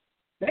sick,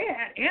 they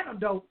had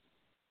antidotes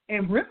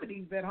and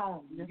remedies at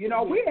home.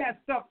 We had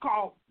stuff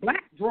called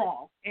black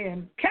draw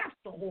and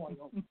castor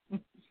oil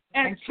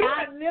and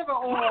cod liver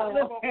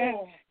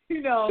oil.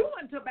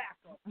 Chewing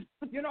tobacco.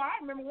 I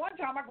remember one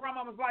time my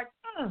grandma was like,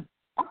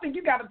 I think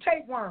you got a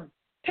tapeworm.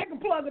 Take a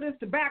plug of this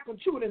tobacco,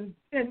 chew it,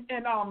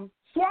 and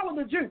swallow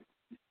the juice.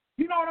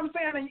 You know what I'm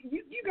saying? And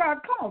you got to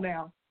come on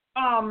now.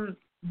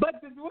 But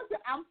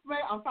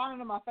I'm frowning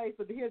on my face,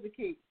 but here's the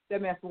key.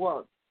 That mess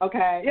worked,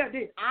 okay? Yeah, it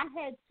did. I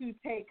had to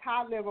take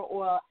cod liver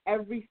oil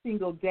every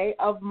single day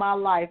of my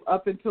life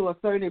up until a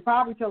certain day,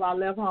 probably till I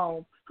left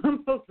home.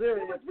 I'm so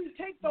serious. But we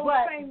take those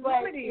same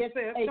remedies,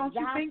 exactly. Don't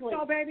you think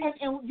so, baby?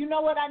 And you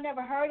know what I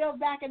never heard of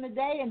back in the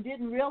day and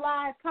didn't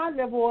realize? Cod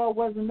liver oil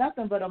wasn't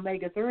nothing but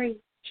omega-3.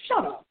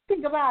 Shut up.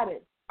 Think about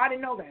it. I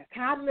didn't know that.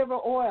 Cod liver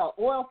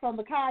oil from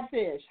the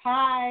codfish.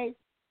 Hi.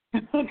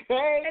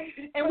 Okay?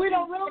 And we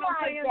don't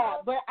realize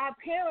that, but our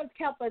parents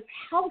kept us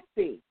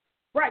healthy.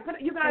 Right,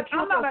 but you guys,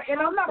 I'm not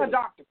a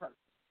doctor person.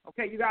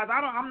 Okay, you guys,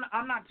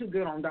 I'm not too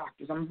good on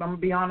doctors. I'm gonna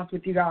be honest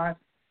with you guys.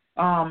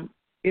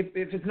 If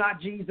it's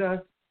not Jesus,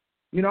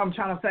 you know what I'm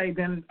trying to say,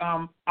 then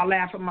I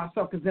laugh at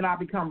myself because then I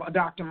become a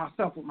doctor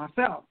myself with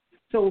myself.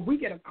 So if we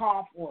get a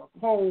cough or a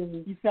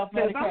cold, you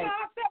self-medicate. I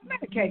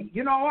self-medicate.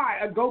 You know,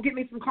 go get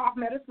me some cough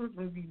medicines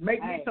and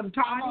make me some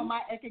toddy. I'm on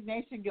my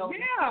echinacea guild.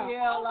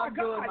 Yeah, oh my I'm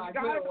God, doing my you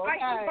guys, good.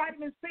 I eat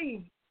vitamin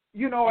C.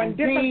 You know, and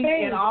different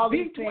things, and all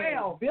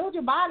B12. Build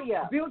your body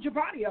up. Build your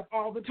body up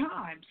all the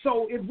time.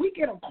 So if we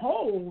get a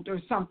cold or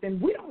something,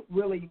 we don't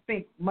really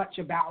think much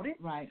about it.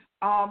 Right.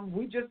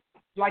 We just,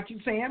 like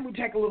you're saying, we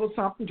take a little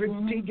something, drink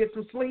some tea, get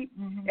some sleep,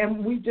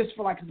 and we just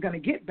feel like it's going to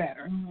get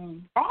better.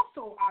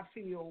 Also, I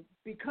feel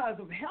because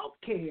of health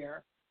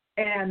care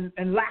and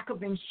lack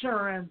of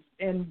insurance,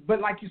 but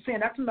like you're saying,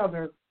 that's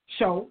another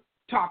show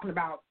talking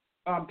about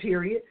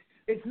period.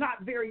 It's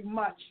not very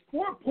much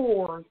for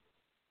poor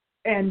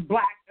and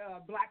black.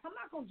 I'm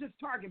not going to just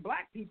target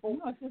black people,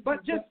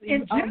 but just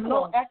in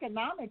general. Low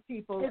economic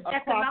people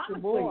across the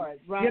board.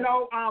 Right. You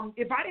know,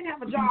 if I didn't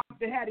have a job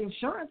that had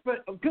insurance,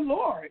 but good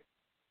Lord,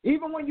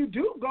 even when you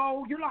do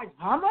go, you're like,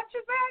 how much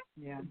is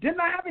that? Yeah. Didn't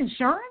I have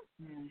insurance?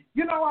 Yeah.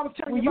 You know, I was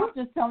telling you were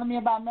just telling me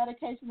about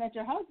medication that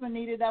your husband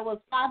needed that was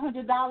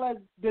 $500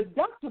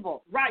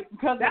 deductible. Right.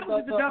 Because that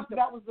was the deductible.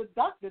 That was the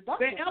deductible.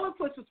 The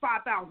Eliquis was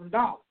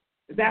 $5,000.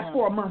 That's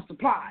for a month's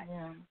supply.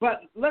 Yeah.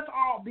 But let's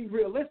all be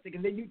realistic,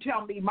 and then you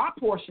tell me my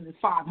portion is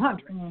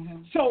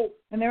 $500. So,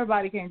 and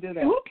everybody can't do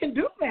that. Who can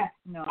do that?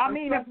 No. I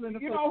mean, who can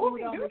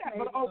do that?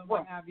 But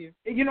Oprah,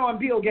 you know, and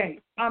Bill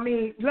Gates. I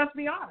mean, let's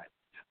be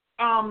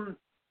honest.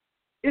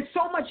 It's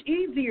so much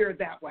easier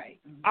that way.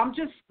 I'm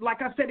just,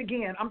 like I said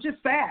again, I'm just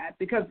sad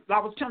because I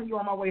was telling you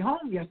on my way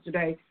home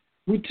yesterday,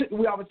 we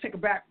always take a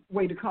back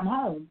way to come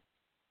home.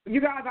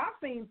 You guys, I've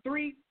seen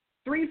three,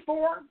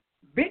 4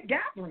 big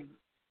gatherings.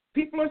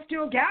 People are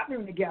still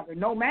gathering together,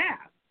 no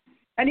mask.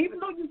 And even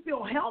though you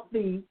feel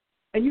healthy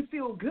and you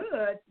feel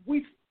good,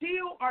 we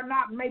still are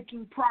not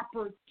making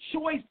proper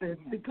choices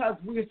because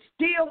we're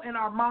still in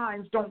our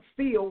minds don't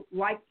feel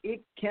like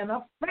it can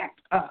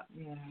affect us.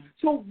 Yeah.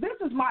 So this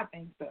is my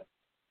thing, sir.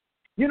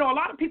 You know, a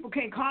lot of people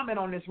can't comment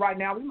on this right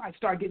now. We might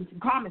start getting some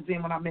comments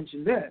in when I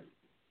mention this.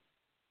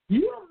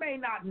 You may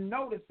not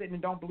notice it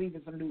and don't believe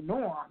it's a new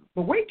norm,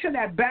 but wait till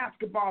that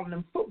basketball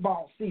and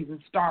football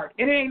season start,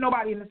 and there ain't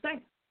nobody in the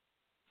stands.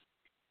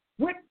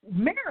 With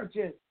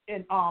marriages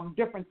and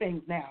different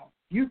things now,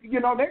 you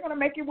know, they're going to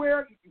make it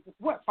where,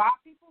 5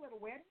 people at a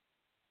wedding?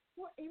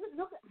 Well, even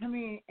look, I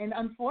mean, and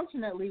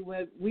unfortunately,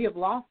 we have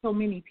lost so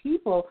many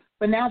people,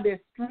 but now they're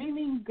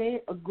streaming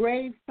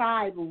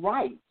graveside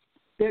rites.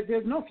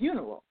 There's no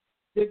funeral.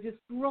 They're just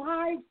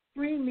live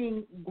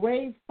streaming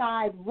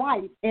graveside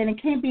rites, and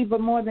it can't be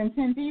but more than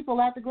 10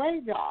 people at the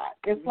graveyard.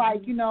 It's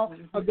like, you know,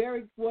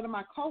 one of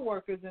my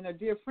coworkers and a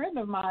dear friend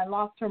of mine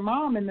lost her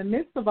mom in the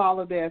midst of all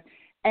of this,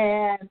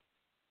 and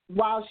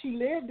while she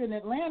lived in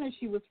Atlanta,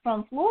 she was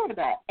from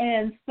Florida,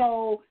 and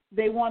so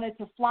they wanted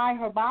to fly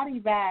her body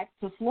back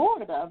to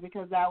Florida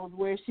because that was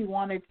where she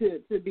wanted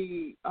to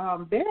be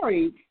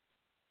buried.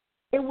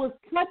 It was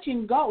touch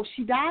and go.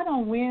 She died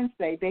on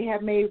Wednesday. They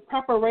had made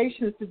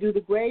preparations to do the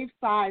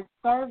graveside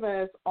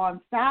service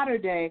on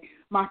Saturday.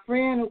 My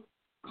friend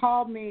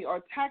called me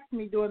or texted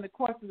me during the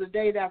course of the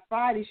day that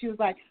Friday. She was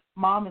like,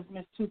 Mom has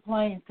missed 2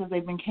 planes because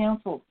they've been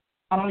canceled.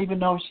 I don't even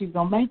know if she's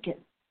going to make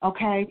it.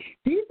 Okay?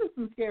 These are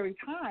some scary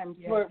times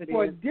for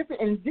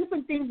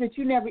different things that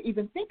you never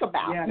even think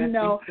about, you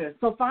know.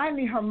 So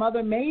finally her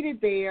mother made it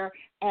there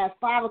at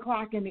 5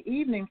 o'clock in the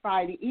evening,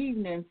 Friday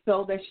evening,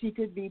 so that she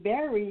could be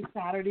buried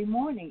Saturday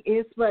morning.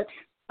 But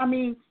I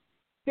mean,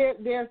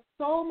 there's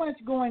so much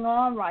going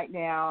on right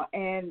now,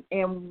 and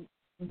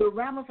the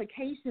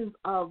ramifications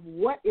of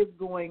what is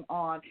going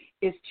on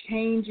is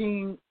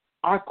changing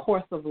our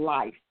course of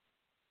life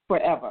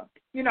forever.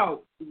 You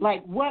know,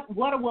 like what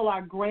will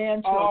our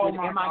grandchildren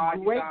and my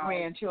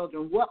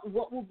great-grandchildren, what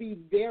will be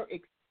their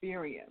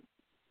experience?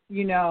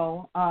 You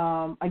know,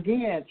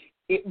 again,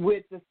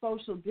 with the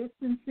social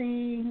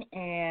distancing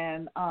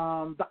and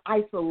the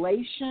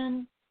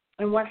isolation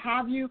and what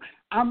have you,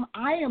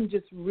 I am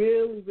just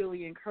really,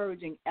 really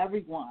encouraging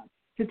everyone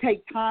to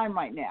take time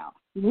right now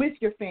with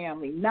your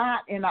family,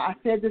 and I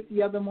said this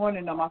the other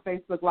morning on my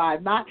Facebook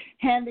Live, not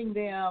handing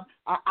them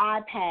an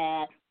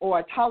iPad or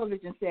a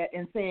television set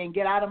and saying,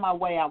 get out of my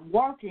way, I'm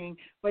working,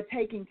 but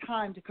taking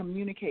time to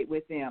communicate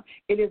with them.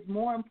 It is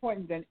more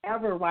important than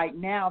ever right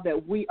now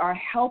that we are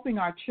helping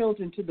our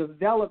children to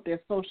develop their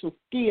social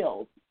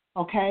skills,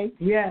 okay?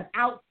 Yes.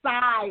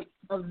 Outside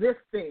of this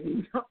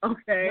thing,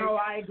 okay? No,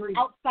 I agree.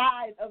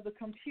 Outside of the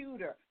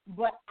computer,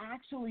 but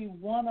actually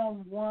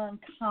one-on-one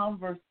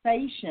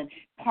conversation.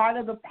 Part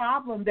of the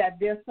problem that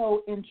they're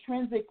so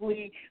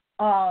intrinsically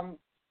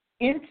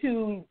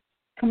into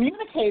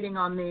communicating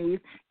on these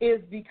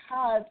is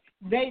because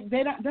they're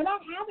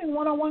not having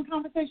one-on-one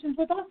conversations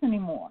with us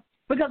anymore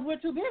because we're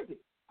too busy.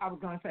 I was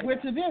going to say we're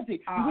that. too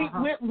busy.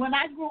 Uh-huh. When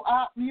I grew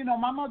up,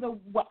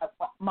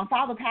 my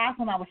father passed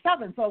when I was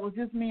 7, so it was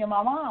just me and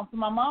my mom. So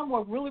my mom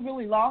worked really,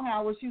 really long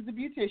hours. She was a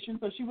beautician,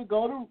 so she would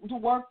go to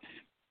work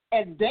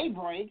at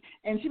daybreak,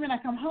 and she may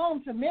not come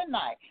home till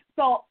midnight.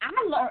 So I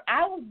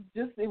learned.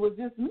 It was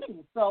just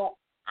me. So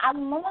I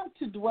learned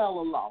to dwell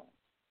alone.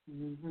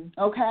 Mm-hmm.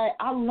 Okay,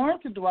 I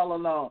learned to dwell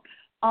alone.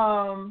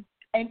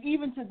 And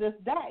even to this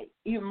day,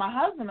 even my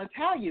husband will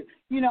tell you,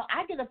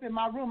 I get up in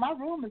my room. My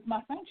room is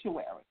my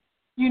sanctuary.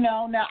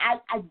 Now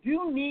I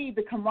do need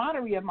the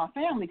camaraderie of my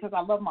family because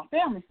I love my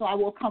family. So I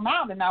will come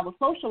out and I will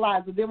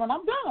socialize with them. When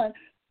I'm done,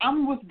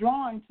 I'm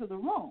withdrawing to the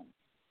room.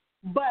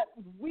 But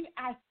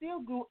I still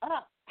grew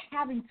up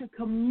having to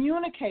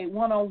communicate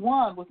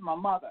one-on-one with my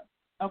mother.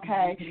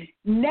 Okay,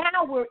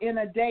 Now we're in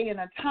a day and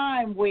a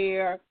time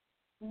where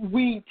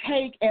we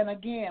take and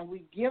again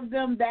we give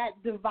them that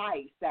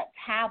device, that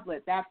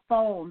tablet, that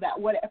phone, that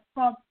whatever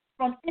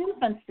from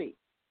infancy.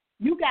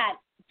 You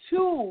got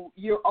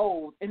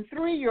 2-year-olds and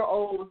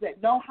 3-year-olds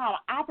that know how to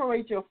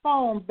operate your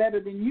phone better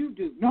than you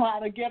do. Know how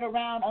to get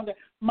around on the.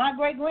 My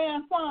great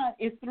grandson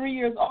is 3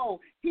 years old.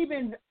 He's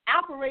been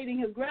operating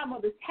his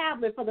grandmother's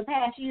tablet for the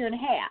past year and a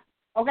half.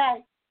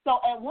 Okay, so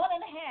at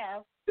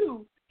 1.5,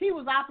 2, he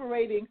was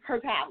operating her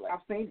tablet. I've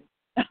seen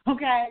it.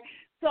 Okay.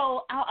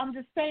 So I'm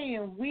just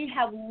saying we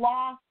have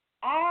lost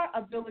our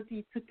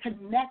ability to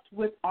connect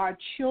with our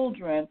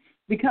children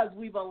because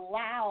we've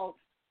allowed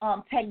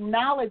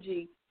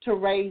technology to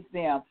raise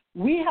them.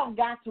 We have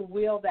got to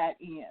reel that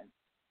in.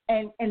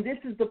 And this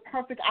is the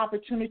perfect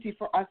opportunity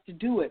for us to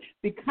do it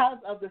because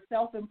of the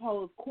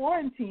self-imposed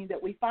quarantine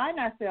that we find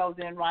ourselves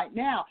in right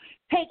now.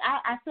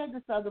 I said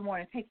this the other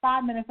morning, take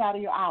 5 minutes out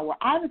of your hour.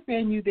 I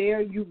understand you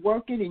there, you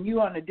working, and you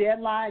on a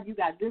deadline, you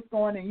got this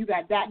going and you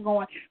got that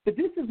going, but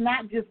this is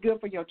not just good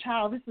for your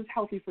child. This is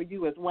healthy for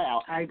you as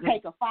well. I agree.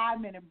 Take a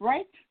 5-minute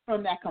break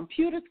from that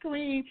computer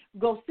screen.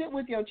 Go sit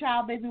with your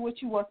child, baby,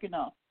 what you working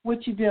on?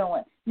 What you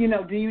doing?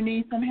 Do you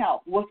need some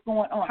help? What's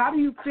going on? How do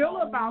you feel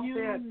about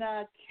this?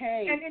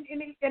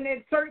 And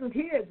it's certain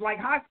kids, like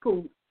high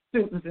school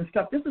students and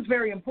stuff, this is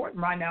very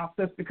important right now,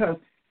 sis, because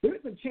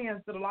there's a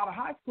chance that a lot of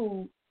high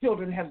school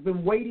children have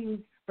been waiting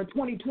for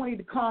 2020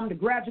 to come to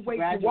graduate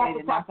to walk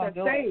across that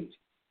stage.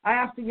 I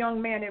asked a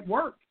young man at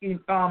work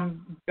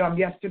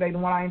yesterday, the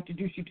one I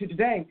introduced you to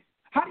today,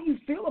 how do you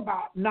feel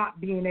about not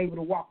being able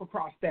to walk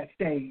across that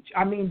stage?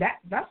 I mean,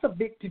 that's a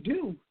big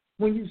to-do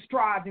when you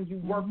strive and you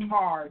work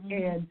hard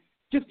and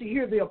just to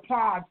hear the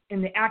applause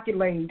and the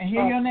accolades. And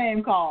hear your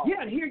name called.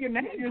 Yeah, and hear your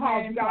name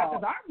called.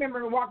 Because I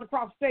remember walking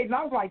across the stage and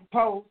I was like,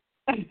 pose.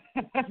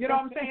 You know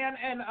what I'm saying?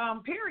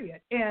 And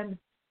period. And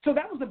so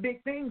that was a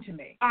big thing to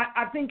me.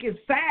 I think it's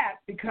sad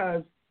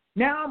because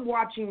now I'm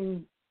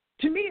watching,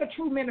 to me, a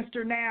true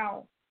minister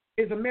now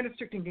is a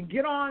minister who can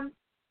get on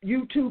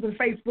YouTube and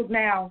Facebook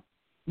now,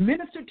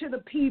 minister to the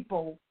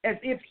people as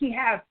if he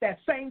has that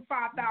same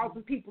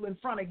 5,000 people in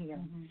front of him.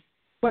 Mm-hmm.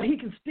 But he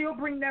can still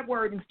bring that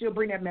word and still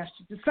bring that message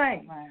the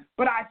same. Right.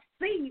 But I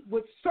see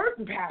with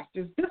certain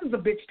pastors, this is a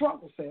big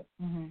struggle, Seth,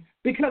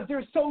 because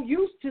they're so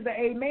used to the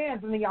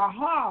amens and the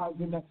ahas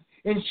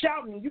and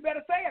shouting, you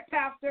better say it,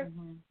 Pastor.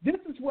 Mm-hmm. This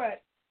is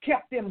what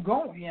kept them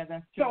going. Yeah,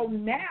 that's true. So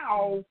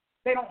now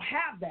they don't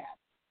have that,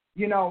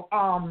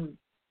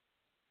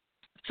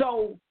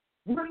 So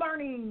we're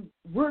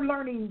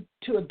learning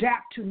to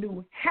adapt to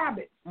new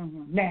habits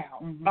now.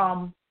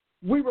 Mm-hmm.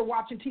 We were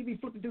watching TV,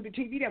 flipping through the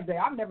TV the other day.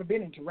 I've never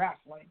been into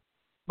wrestling,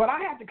 but I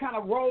had to kind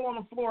of roll on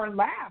the floor and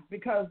laugh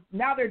because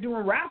now they're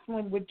doing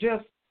wrestling with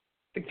just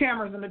the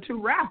cameras and the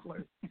 2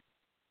 wrestlers.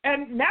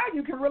 And now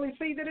you can really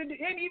see that it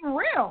ain't even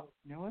real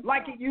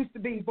like it used to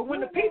be. But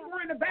when the people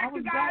were in the back,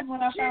 you guys,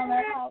 when I found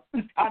that out.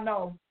 I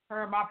know.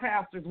 Her and my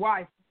pastor's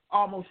wife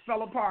almost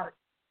fell apart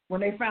when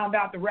they found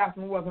out the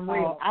wrestling wasn't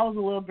real. I was a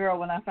little girl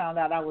when I found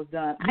out I was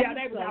done. Yeah,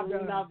 I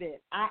love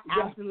it. I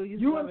absolutely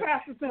you love and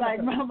Pastor it.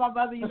 Like my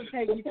mother used to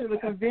take me to the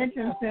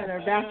convention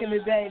center back in the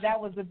day. That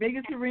was the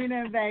biggest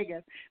arena in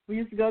Vegas. We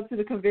used to go to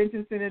the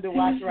convention center to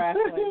watch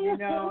wrestling,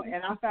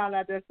 and I found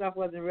out that stuff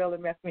wasn't real.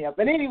 It messed me up.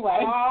 But anyway.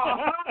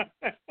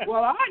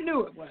 Well, I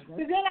knew it wasn't. So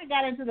then I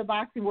got into the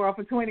boxing world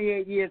for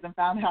 28 years and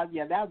found out,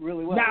 that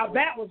really was. Now,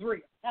 that was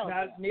real. That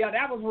was real.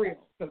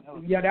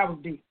 That was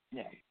deep.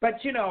 Yeah. But,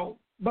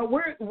 But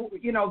we're,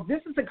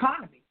 this is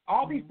economy.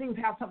 All these things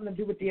have something to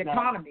do with the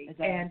economy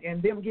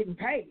and them getting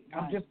paid.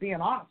 Right. I'm just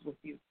being honest with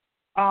you.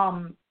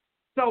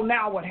 So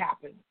now what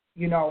happened?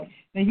 Now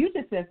you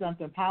just said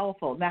something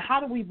powerful. Now, how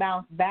do we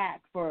bounce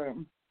back for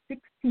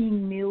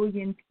 16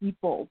 million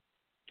people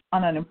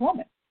on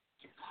unemployment?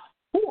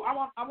 Ooh, I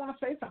want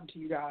to say something to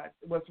you guys.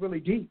 What's really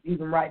deep,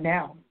 even right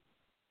now.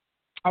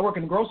 I work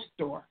in a grocery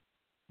store,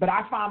 but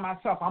I find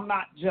myself, I'm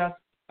not just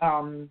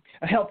a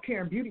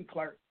healthcare and beauty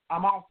clerk.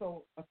 I'm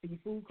also a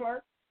seafood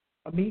clerk,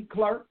 a meat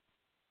clerk,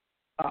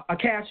 a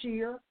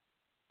cashier,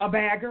 a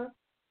bagger,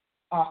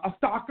 a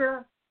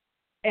stocker,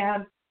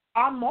 and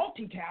I'm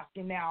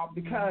multitasking now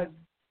because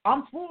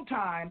I'm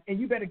full-time and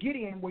you better get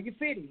in where you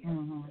fit in.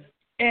 Mm-hmm.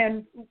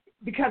 And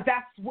because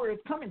that's where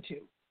it's coming to.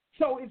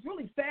 So it's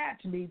really sad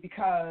to me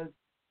because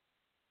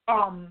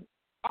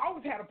I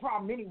always had a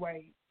problem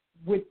anyway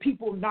with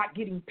people not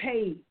getting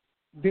paid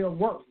their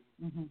worth.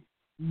 Mm-hmm.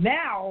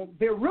 Now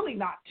they're really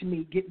not, to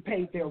me, getting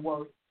paid their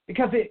worth,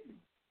 because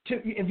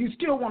if you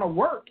still want to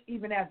work,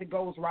 even as it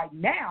goes right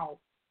now,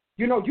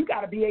 you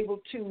got to be able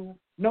to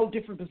know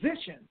different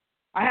positions.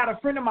 I had a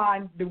friend of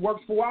mine that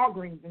works for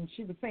Walgreens, and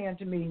she was saying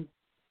to me,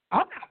 I'm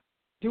not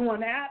doing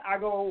that. I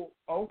go,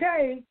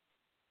 okay,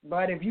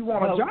 but if you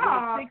want a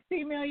job.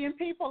 60 million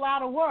people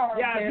out of work.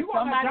 Yeah, if you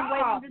want a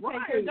job,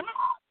 waiting to take your job.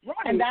 Right.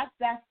 And that's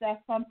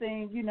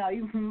something,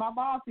 even my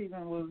boss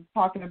even was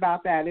talking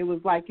about that. It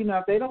was like,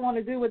 if they don't want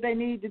to do what they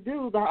need to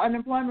do, the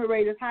unemployment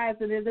rate is highest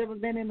than it's ever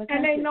been in the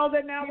country. And they know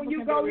that now People when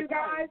you go, you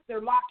guys,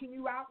 they're locking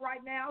you out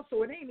right now,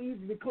 so it ain't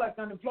easy to collect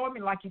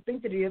unemployment like you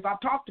think it is. I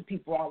talk to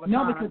people all the time.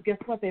 No, because guess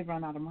what? They've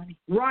run out of money.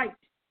 Right.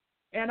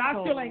 And I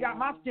still ain't got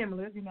my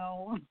stimulus.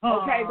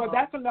 Okay, but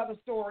that's another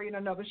story in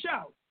another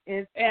show.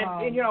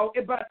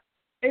 But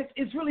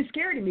it's really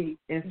scary to me.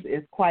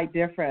 It's quite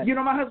different.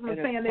 My husband was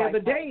saying the other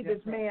day, this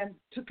man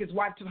took his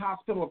wife to the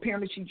hospital.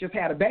 Apparently, she just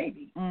had a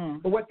baby.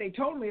 Mm. But what they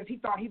told me is he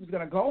thought he was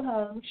going to go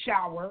home,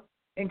 shower,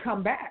 and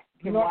come back.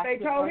 You know what they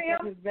told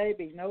him? His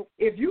baby. Nope.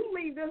 If you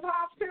leave this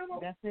hospital,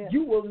 that's it.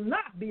 You will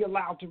not be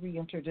allowed to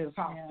re-enter this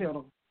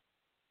hospital.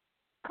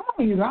 Come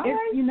on, you guys.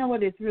 You know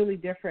what? It's really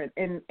different,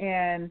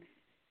 and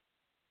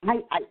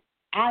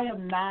I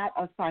am not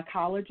a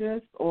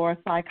psychologist or a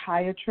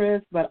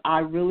psychiatrist, but I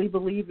really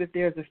believe if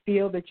there's a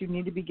field that you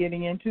need to be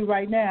getting into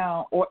right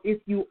now, or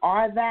if you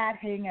are that,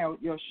 hang out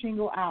your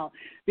shingle out,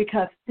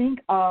 because think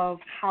of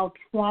how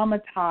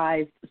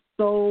traumatized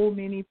so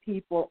many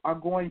people are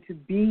going to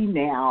be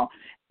now,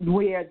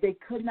 where they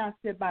could not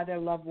sit by their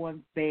loved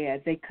one's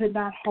bed. They could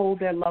not hold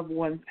their loved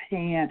one's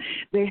hand.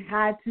 They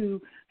had to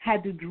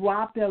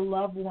drop their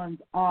loved ones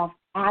off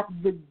at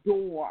the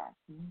door,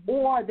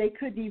 or they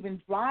couldn't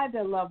even drive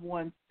their loved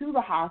ones to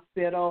the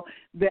hospital.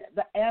 The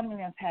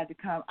ambulance had to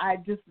come.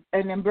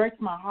 And it breaks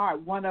my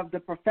heart. One of the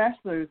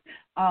professors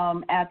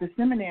at the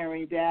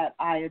seminary that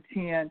I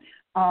attend,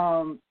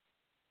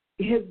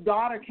 his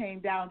daughter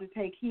came down to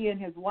take he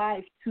and his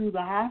wife to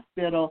the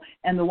hospital,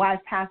 and the wife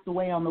passed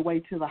away on the way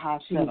to the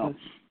hospital.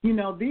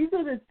 Jesus. These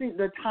are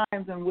the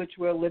times in which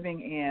we're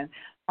living in.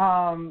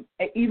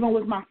 Even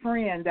with my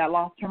friend that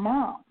lost her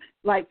mom,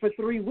 like for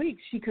 3 weeks,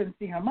 she couldn't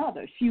see her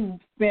mother. She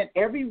spent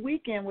every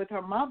weekend with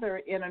her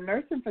mother in a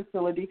nursing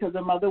facility because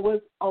her mother was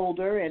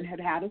older and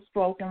had had a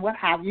stroke and what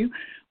have you.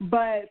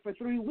 But for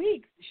 3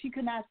 weeks, she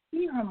could not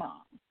see her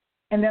mom.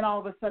 And then all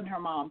of a sudden her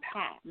mom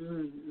passed.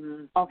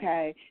 Mm-hmm.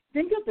 Okay?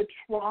 Think of the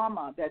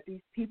trauma that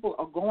these people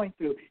are going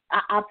through.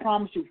 I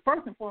promise you,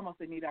 first and foremost,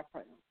 they need our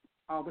prayers.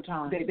 All the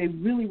time. They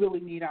really,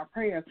 really need our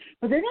prayers.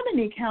 But they're going to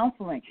need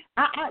counseling.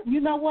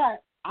 You know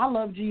what? I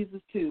love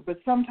Jesus too, but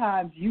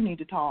sometimes you need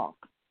to talk.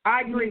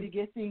 I agree. You need to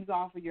get things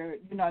off of your,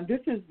 this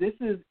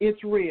is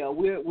it's real.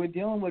 We're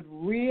dealing with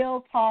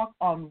real talk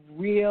on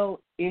real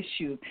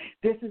issues.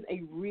 This is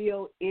a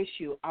real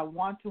issue. I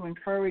want to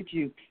encourage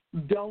you.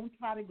 Don't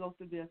try to go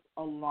through this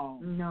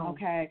alone. No.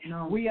 Okay?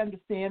 No. We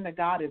understand that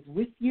God is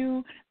with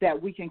you, that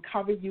we can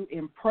cover you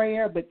in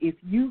prayer, but if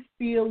you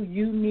feel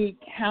you need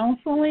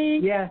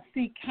counseling,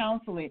 seek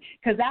counseling,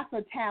 because that's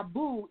a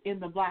taboo in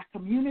the Black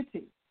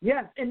community.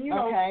 Yes, and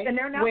okay? And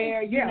they're not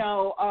where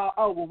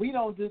we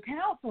don't do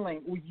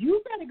counseling. Well,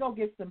 you better go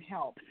get some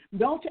help.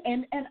 Don't you?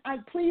 And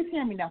please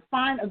hear me now.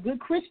 Find a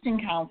good Christian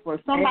counselor,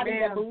 somebody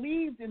that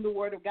believes in the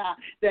Word of God,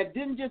 that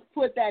didn't just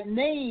put that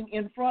name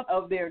in front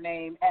of their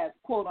name as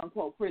quote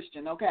unquote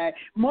Christian. Okay,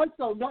 more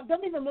so,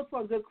 don't even look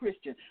for a good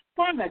Christian.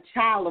 Find a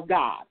child of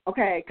God.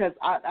 Okay, because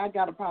I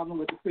got a problem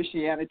with the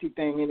Christianity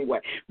thing anyway.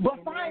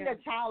 But find a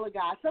child of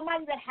God,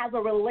 somebody that has a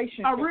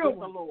relationship with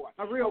the Lord.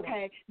 A real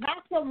okay,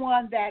 not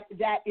someone that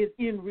is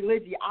in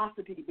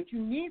religiosity, but you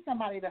need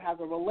somebody that has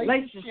a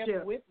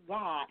relationship with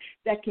God,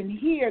 that can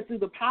hear through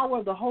the power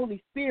of the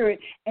Holy Spirit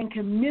and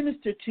can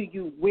minister to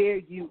you where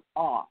you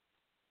are.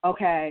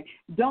 Okay?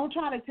 Don't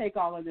try to take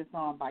all of this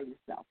on by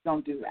yourself.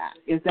 Don't do that.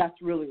 That's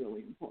really,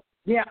 really important.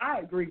 Yeah, I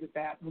agree with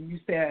that when you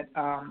said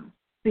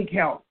seek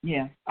help.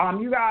 Yeah.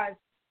 You guys,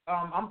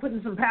 I'm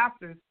putting some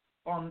pastors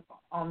on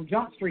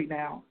Jump Street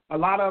now. A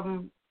lot of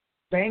them,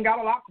 they ain't got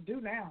a lot to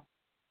do now.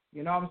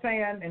 You know what I'm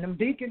saying? And them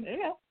deacons.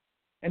 Yeah.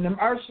 And them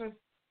ushers,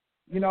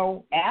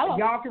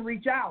 y'all can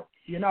reach out,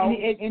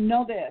 And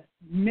know this,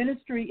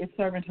 ministry is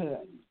servanthood.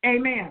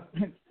 Amen.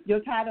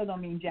 Your title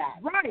don't mean jack.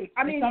 Right.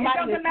 I mean, somebody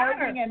it doesn't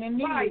matter. And in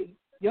need, right.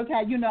 Your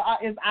title,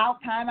 it's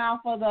time out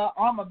for the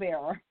armor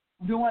bearer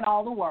doing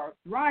all the work.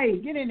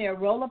 Right. Get in there,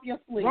 roll up your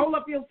sleeves.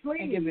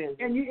 And get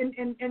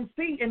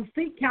busy. And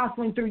seek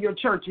counseling through your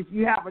church if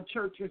you have a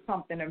church or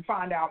something, and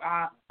find out.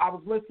 I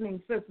was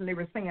listening, sis, and they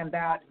were saying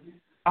that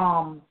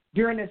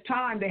during this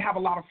time, they have a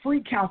lot of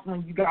free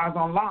counseling, you guys,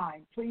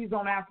 online. Please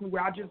don't ask me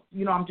where.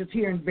 I'm just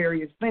hearing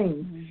various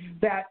things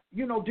that,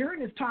 during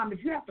this time,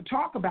 if you have to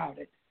talk about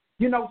it,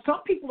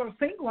 some people are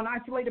single and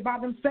isolated by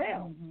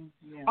themselves.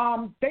 Mm-hmm.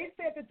 Yeah. They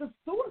said that the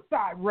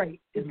suicide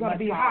rate is going to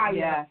be higher.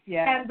 Yes,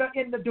 yes.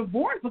 And the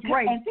divorce Because,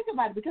 rate. and think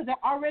about it, because they're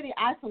already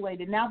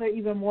isolated. Now they're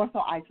even more so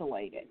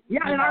isolated. Yeah,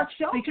 you and know, our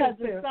shelters because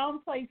there. in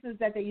some places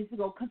that they used to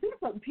go, because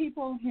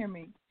people, hear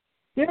me,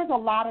 there's a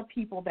lot of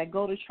people that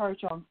go to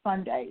church on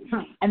Sundays,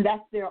 and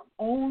that's their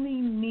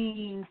only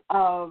means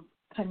of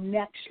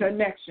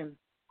connection.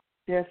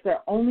 There's their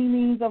only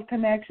means of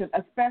connection,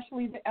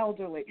 especially the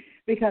elderly,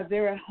 because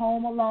they're at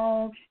home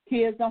alone.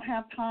 Kids don't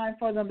have time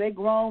for them. They're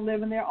grown,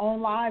 living their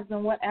own lives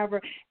and whatever,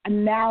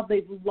 and now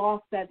they've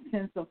lost that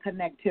sense of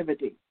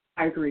connectivity.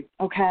 I agree.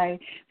 Okay?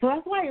 So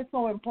that's why it's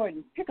so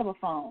important. Pick up a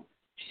phone.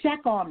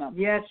 Check on them.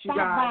 Yes, you Stop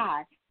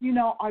guys.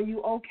 by. Are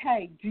you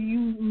okay? Do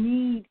you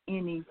need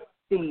anything?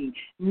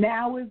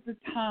 Now is the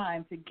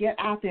time to get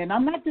out there. And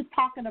I'm not just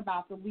talking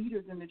about the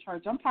leaders in the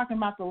church. I'm talking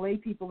about the lay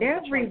people in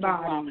the church as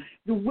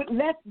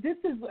well. This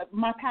is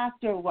my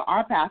pastor,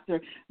 our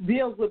pastor,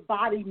 deals with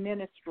body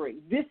ministry.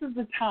 This is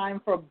the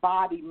time for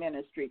body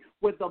ministry,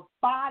 where the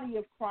body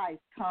of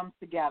Christ comes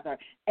together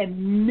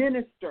and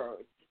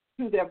ministers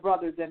to their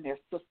brothers and their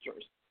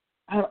sisters.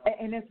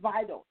 And it's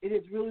vital. It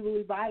is really,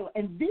 really vital.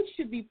 And this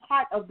should be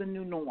part of the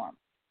new norm.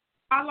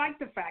 I like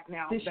the fact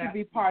now This that, should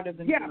be part of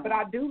the new norm. but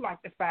I do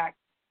like the fact,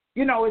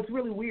 it's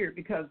really weird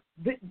because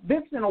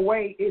this in a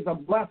way is a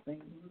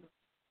blessing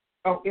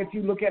if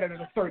you look at it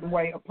in a certain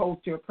way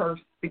opposed to a curse,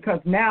 because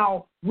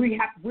now we're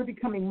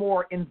becoming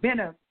more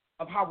inventive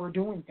of how we're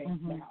doing things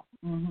now.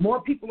 Mm-hmm.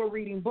 More people are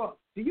reading books.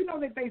 Do you know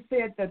that they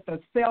said that the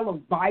sale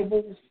of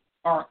Bibles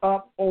are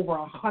up over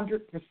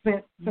 100%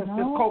 since this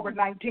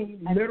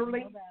COVID-19?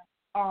 Literally,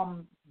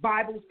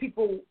 Bibles,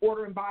 people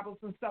ordering Bibles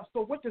and stuff.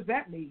 So what does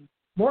that mean?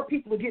 More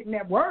people are getting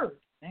that word.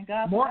 Thank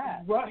God for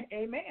that.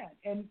 Amen.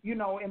 And,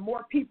 and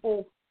more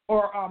people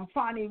are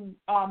finding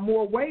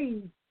more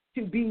ways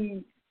to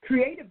be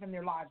creative in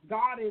their lives.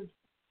 God is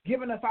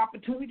giving us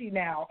opportunity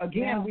now.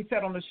 Again, we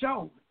said on the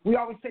show, we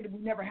always say that we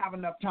never have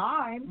enough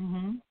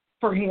time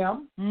for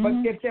him. But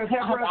if there's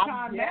ever a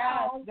time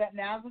now,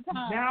 now's the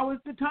time. Now is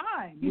the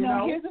time. You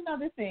know, here's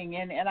another thing,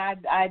 and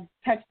I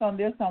touched on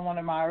this on one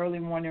of my early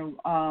morning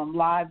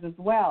lives as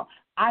well.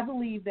 I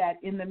believe that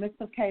in the midst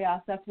of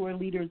chaos, that's where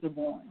leaders are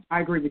born.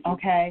 I agree with you.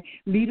 Okay?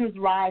 Leaders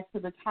rise to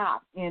the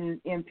top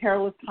in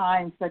perilous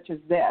times such as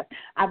this.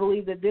 I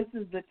believe that this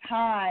is the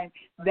time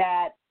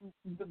that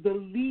the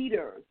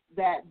leaders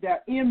that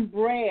they're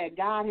inbred,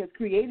 God has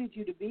created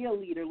you to be a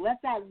leader.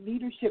 Let that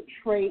leadership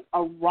trait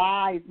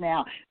arise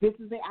now. This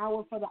is the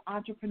hour for the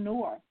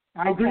entrepreneur.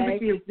 I agree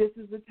with you. This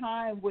is the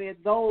time where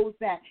those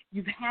that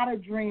you've had a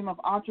dream of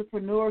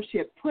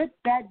entrepreneurship, put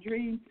that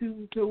dream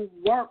to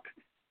work.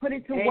 Put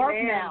it to work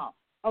now,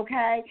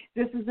 okay?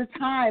 This is the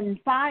time.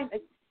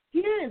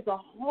 Here is the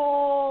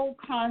whole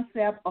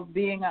concept of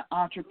being an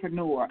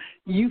entrepreneur.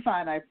 You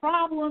find a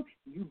problem,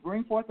 you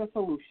bring forth a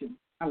solution.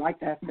 I like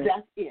that.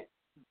 That's it.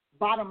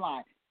 Bottom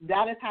line,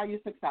 that is how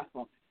you're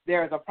successful.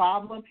 There is a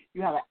problem,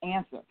 you have an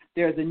answer.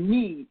 There's a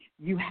need,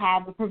 you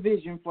have the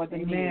provision for the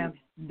need.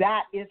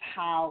 That is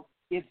how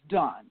it's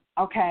done,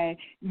 okay?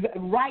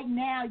 Right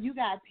now, you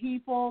got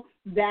people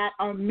that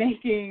are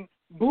making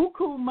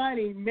buku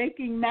money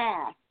making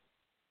masks.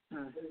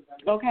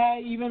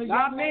 Okay, even a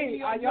young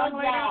lady on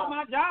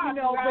my job.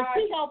 But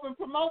she helping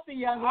promote the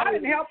young lady. I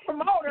didn't help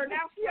promote her.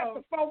 Now she has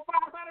to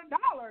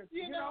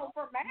 $400-$500.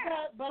 For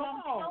masks. But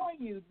I'm telling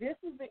you, this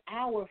is the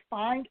hour.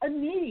 Find a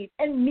need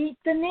and meet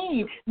the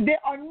need. There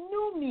are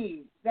new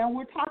needs. Now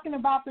we're talking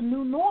about the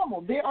new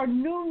normal. There are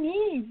new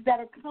needs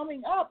that are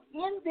coming up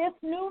in this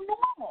new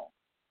normal.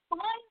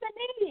 Find the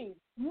needs.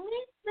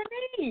 Meet the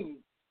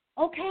needs.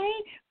 Okay,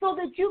 so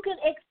that you can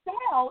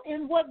excel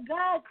in what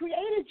God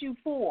created you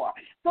for,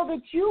 so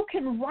that you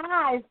can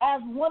rise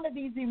as one of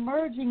these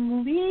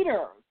emerging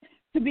leaders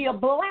to be a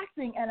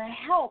blessing and a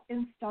help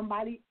in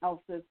somebody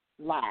else's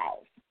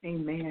lives.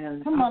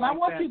 Amen. Come on, I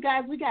want you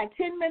guys, we got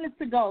 10 minutes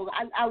to go.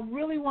 I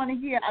really want to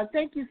hear. I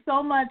thank you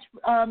so much,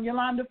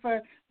 Yolanda,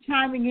 for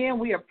chiming in.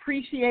 We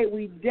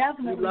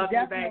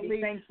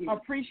definitely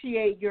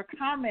appreciate your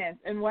comments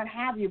and what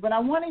have you. But I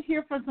want to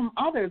hear from some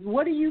others.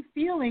 What are you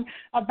feeling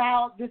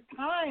about this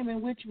time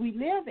in which we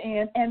live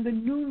in and the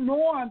new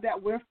norm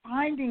that we're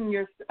finding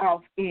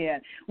yourself in?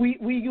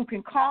 You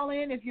can call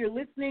in if you're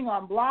listening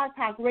on Blog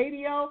Talk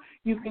Radio.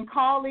 You can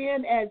call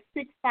in at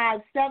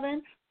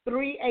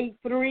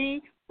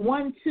 657-383-1283.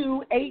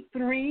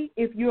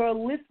 If you're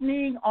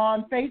listening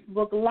on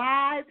Facebook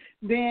Live,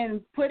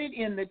 then put it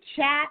in the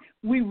chat.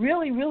 We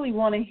really, really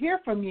want to hear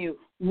from you.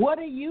 What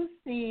are you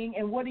seeing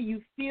and what are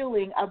you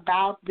feeling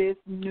about this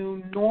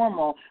new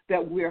normal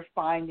that we're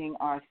finding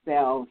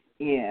ourselves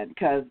in?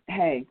 Because,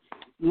 hey,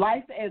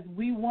 life as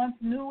we once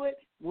knew it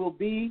will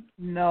be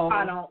no more.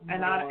 I don't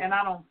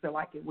feel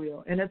like it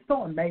will. And it's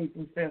so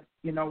amazing, sis,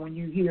 when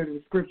you hear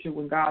the scripture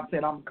when God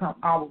said, I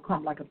will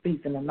come like a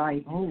thief in the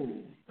night. Oh.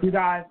 You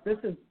guys, this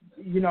is,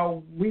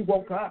 we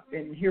woke up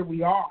and here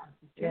we are.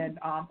 And,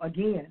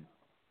 again,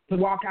 to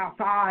walk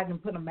outside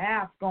and put a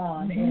mask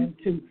on and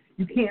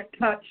you can't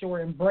touch or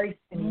embrace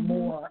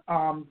anymore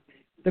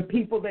the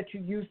people that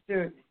you used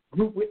to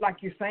group with,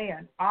 like you're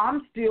saying.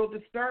 I'm still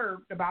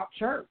disturbed about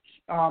church.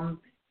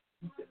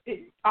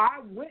 I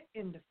went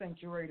in the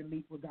sanctuary to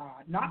meet with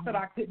God. Not that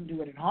I couldn't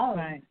do it at home,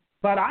 Right.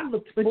 but I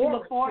looked But you forward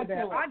look forward to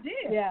that. to it. I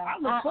did. Yeah, I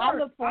look forward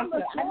to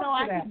it. I know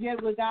I that. can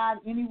get with God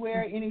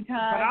anywhere,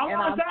 anytime, But I and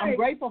wanna I'm say-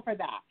 grateful for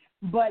that.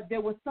 But there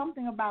was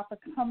something about the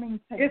coming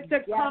together. It's the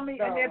coming,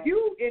 and if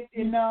you,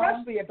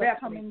 especially at the Bethany,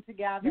 coming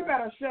together. you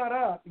better shut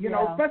up. You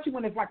know, Yeah. especially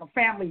when it's like a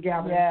family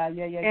gathering.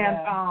 Yeah.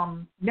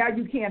 And now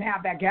you can't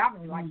have that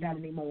gathering like that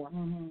anymore.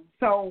 Mm-hmm.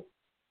 So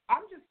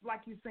I'm just like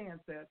you saying,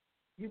 sis.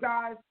 You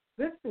guys,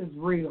 this is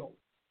real.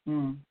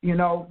 Mm. You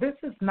know, this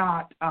is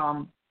not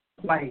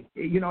play.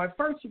 You know, at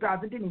first, you guys,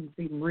 it didn't even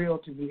seem real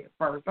to me at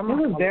first. It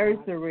was very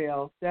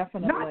surreal,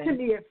 definitely. Not to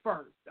me at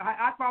first.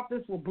 I thought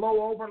this would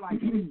blow over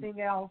like anything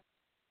else.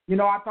 You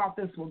know, I thought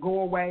this would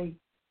go away.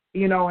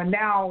 You know, and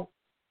now,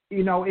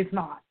 you know, it's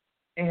not.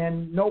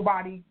 And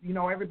nobody, you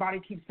know, everybody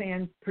keeps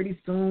saying pretty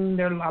soon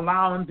they're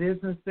allowing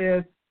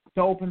businesses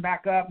to open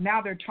back up.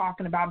 Now they're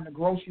talking about in the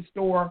grocery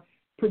store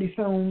pretty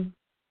soon,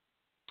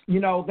 you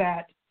know,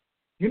 that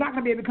you're not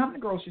going to be able to come to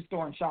the grocery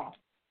store and shop.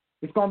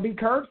 It's going to be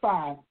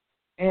curbside.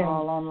 And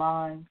all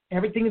online.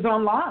 Everything is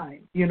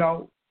online, you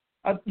know.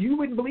 You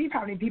wouldn't believe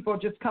how many people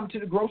just come to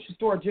the grocery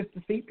store just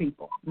to see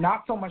people.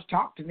 Not so much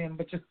talk to them,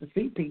 but just to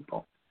see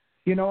people.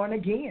 You know, and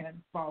again,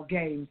 ball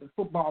games and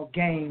football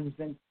games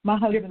and my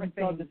husband different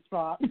is so things.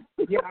 distraught.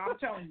 Yeah, I'm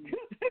telling you.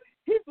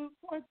 He's a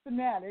sports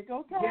fanatic,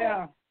 okay?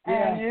 Yeah.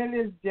 And it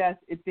is just,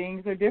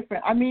 things are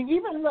different. I mean,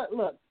 even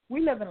look, we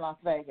live in Las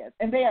Vegas,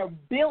 and they are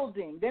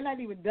building. They're not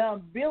even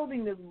done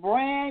building this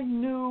brand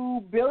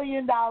new $1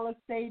 billion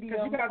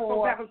stadium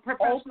for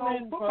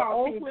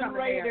Oakland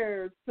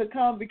Raiders to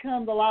come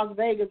become the Las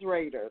Vegas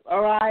Raiders. All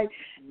right,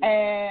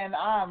 and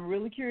I'm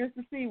really curious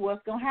to see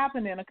what's going to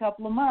happen in a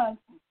couple of months.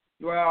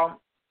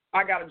 Well,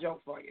 I got a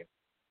joke for you.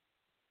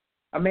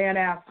 A man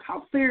asked,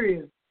 "How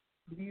serious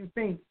do you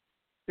think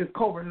this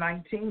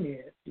COVID-19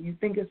 is? Do you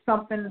think it's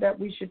something that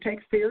we should take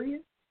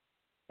serious?"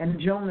 And the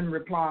gentleman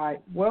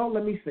replied, "Well,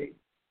 let me see.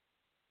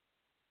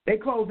 They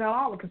closed down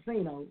all the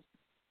casinos,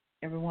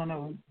 every one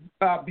of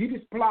them, beauty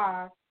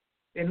supply,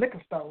 and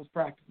liquor stores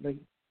practically.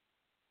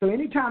 So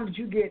anytime that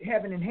you get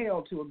heaven and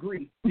hell to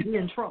agree,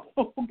 you're in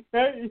trouble."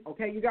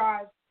 Okay, you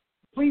guys,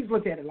 please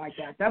look at it like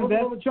that. That was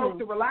a little joke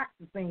to relax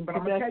the scene, but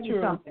I'm going to tell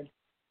you something.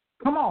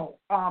 Come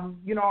on.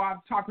 You know, I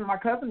was talking to my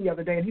cousin the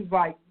other day, and he's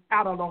like,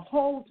 out of the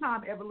whole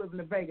time ever living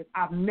in Vegas,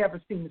 I've never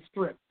seen the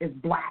strip as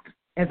black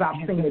as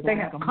I've seen it. They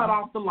have cut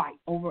off the light.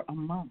 Over a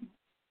month.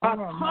 Cut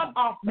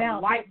off the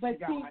light, but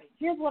see,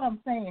 here's what I'm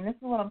saying. This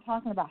is what I'm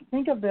talking about.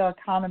 Think of the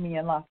economy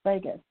in Las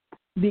Vegas,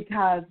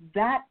 because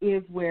that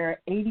is where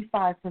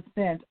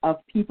 85% of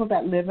people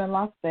that live in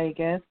Las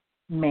Vegas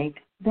make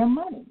their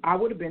money. I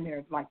would have been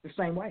there like the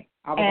same way.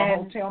 I was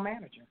a hotel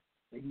manager.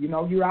 You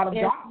know, you're out of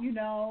job. You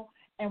know,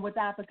 and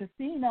without the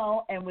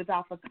casino and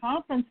without the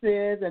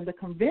conferences and the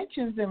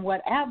conventions and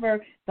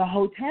whatever, the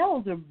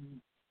hotels are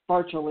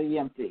virtually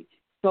empty.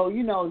 So,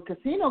 you know, the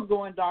casino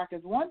going dark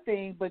is one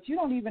thing, but you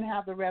don't even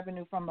have the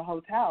revenue from the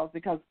hotels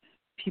because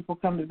people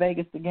come to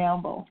Vegas to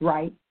gamble.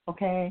 Right.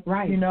 Okay?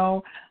 Right. You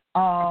know.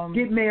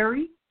 Get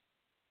married.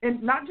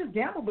 And not just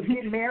gamble, but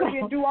get married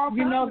and do all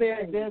kinds of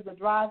things. There's a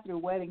drive-through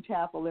wedding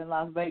chapel in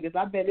Las Vegas.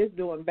 I bet it's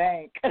doing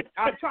bank.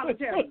 I'm trying to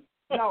tell you.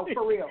 No,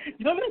 for real.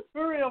 No, that's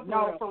for real.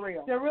 For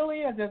real. There really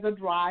is. There's a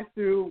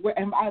drive-through,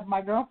 and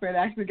my girlfriend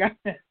actually got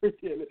married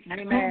in it.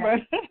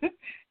 Amen. But,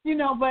 you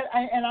know,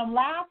 and I'm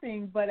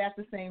laughing, but at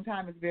the same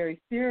time, it's very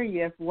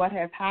serious what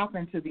has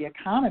happened to the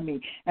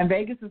economy. And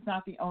Vegas is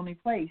not the only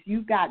place.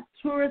 You've got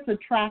tourist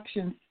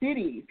attraction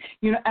cities,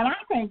 you know, and I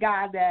thank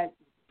God that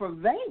for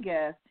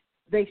Vegas,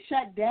 they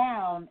shut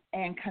down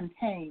and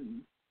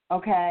contained.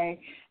 Okay,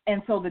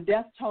 and so the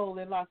death toll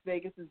in Las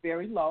Vegas is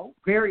very low.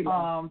 Very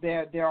low.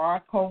 There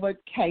are COVID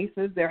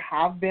cases. There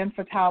have been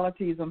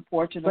fatalities,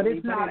 unfortunately. But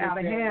it's not out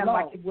of hand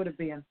like it would have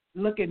been.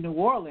 Look at New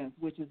Orleans,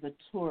 which is a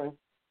tourist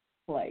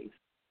place,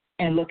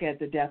 and look at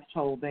the death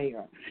toll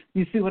there.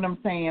 You see what I'm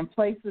saying?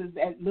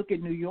 Look at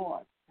New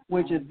York,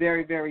 which is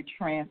very, very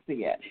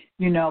transient.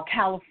 You know,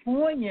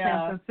 California.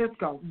 San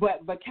Francisco.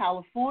 But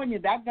California,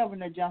 that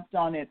governor jumped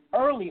on it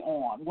early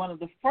on. One of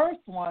the first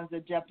ones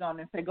that jumped on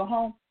it and said, go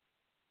home,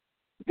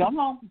 get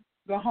off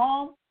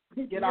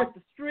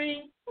the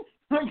street.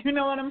 You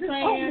know what I'm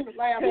saying?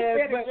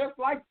 Just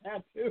like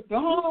that, too. Go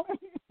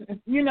home.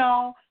 You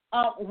know,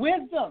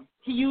 wisdom.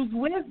 He used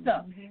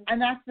wisdom,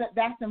 and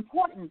that's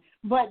important.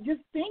 But just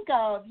think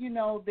of, you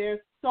know, there's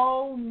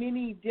so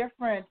many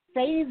different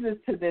phases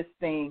to this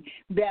thing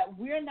that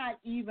we're not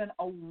even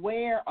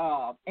aware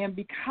of. And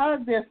because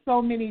there's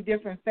so many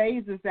different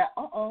phases that,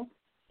 y'all,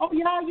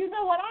 you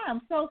know what? I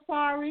am so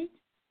sorry.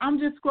 I'm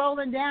just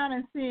scrolling down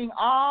and seeing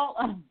all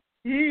of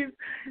these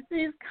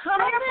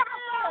comments.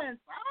 Oh,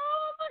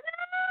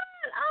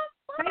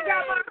 my God.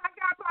 I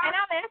got mine. And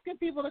I'm asking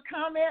people to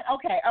comment.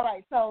 Okay, all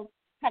right. So,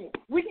 hey,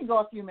 we can go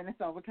a few minutes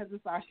over because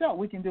it's our show.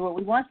 We can do what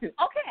we want to.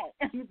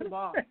 Okay. Keep the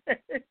ball.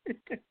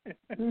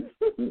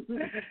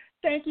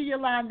 Thank you,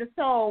 Yolanda.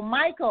 So,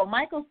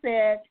 Michael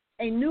said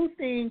A new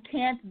thing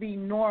can't be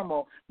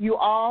normal. You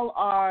all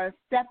are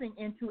stepping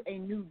into a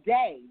new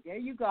day. There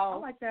you go. I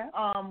like that.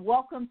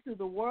 Welcome to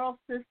the world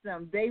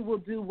system. They will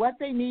do what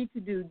they need to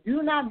do.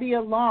 Do not be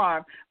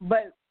alarmed,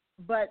 but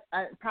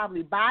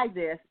probably by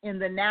this in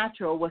the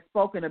natural was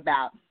spoken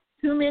about.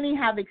 Too many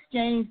have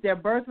exchanged their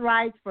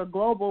birthrights for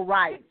global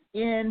rights.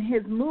 In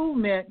his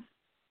movement,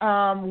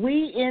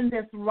 we in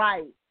this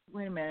right.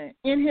 Wait a minute.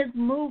 In his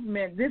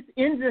movement,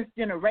 in this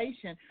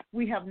generation,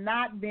 we have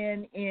not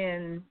been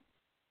in.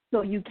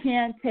 So you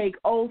can't take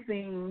old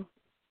things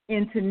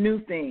into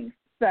new things.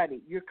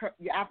 Study. You're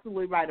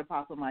absolutely right,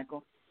 Apostle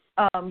Michael.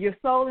 Your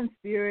soul and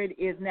spirit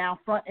is now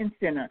front and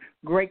center.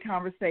 Great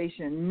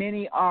conversation.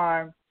 Many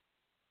are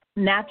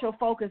natural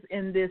focus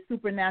in this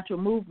supernatural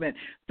movement.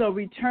 So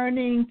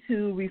returning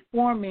to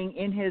reforming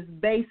in his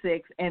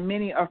basics, and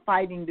many are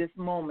fighting this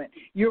moment.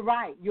 You're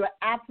right. You're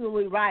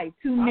absolutely right.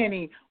 Too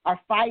many are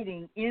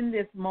fighting in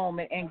this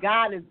moment, and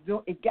God is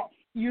doing it.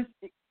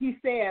 He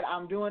said,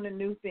 I'm doing a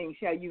new thing.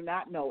 Shall you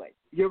not know it?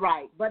 You're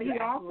right. But he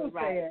also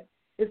said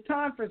it's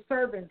time for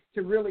servants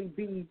to really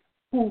be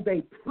who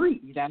they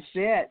preach. That's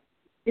it.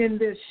 In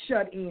this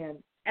shut-in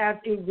as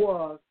it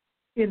was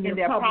in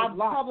their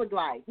public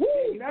life. Woo,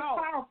 that's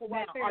powerful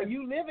right there. Are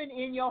you living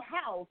in your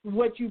house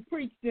what you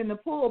preached in the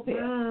pulpit?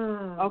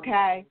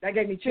 Okay. That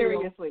gave me chills.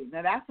 Seriously.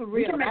 Now, that's a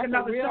real, we can make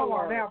another show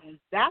on that one.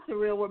 That's a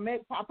real word.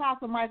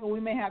 Apostle Michael, we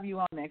may have you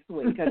on next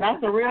week because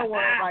that's a real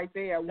word right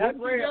there. That's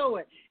what you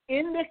doing?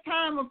 In this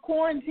time of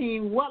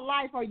quarantine, what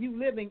life are you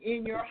living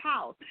in your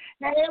house?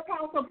 Hey,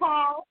 Apostle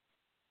Paul.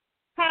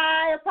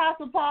 Hi,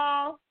 Apostle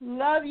Paul.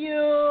 Love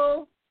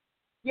you.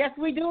 Yes,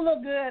 we do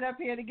look good up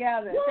here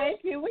together. Woo.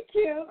 Thank you. We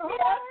cute.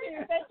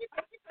 Thank you.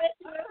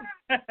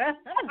 I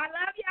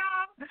love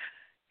y'all.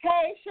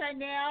 Hey,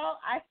 Chanel,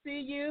 I see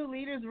you.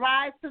 Leaders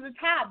rise to the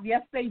top.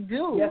 Yes, they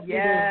do.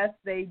 Yes,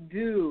 they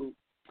do.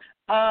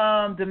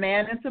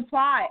 Demand and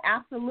supply,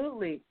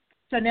 absolutely.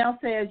 Chanel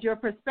says your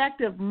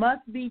perspective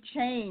must be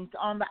changed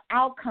on the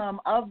outcome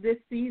of this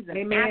season.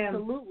 Amen.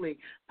 Absolutely.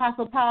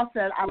 Apostle Paul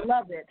said, I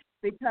love it.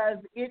 Because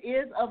it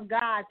is of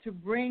God to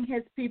bring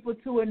his people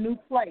to a new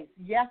place.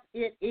 Yes,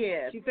 it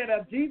is. She said,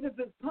 Jesus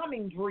is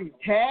coming, dream.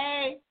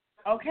 Hey,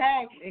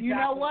 okay. Exactly. You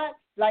know what?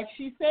 Like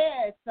she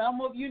said,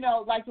 some of,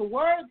 like the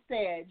word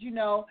said,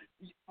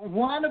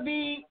 one will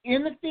be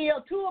in the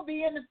field, two will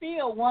be in the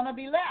field, one will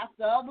be left,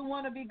 the other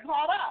one will be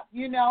caught up.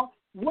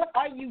 What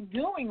are you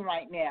doing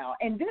right now?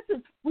 And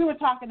we were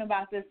talking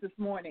about this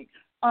morning.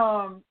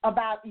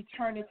 About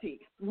eternity.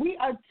 We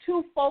are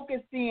too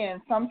focused in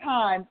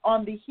sometimes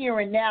on the here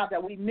and now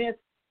that we miss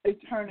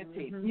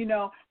eternity.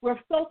 Mm-hmm. We're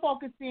so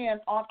focused in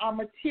on our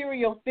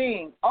material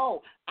things.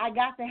 Oh, I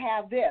got to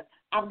have this.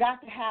 I've got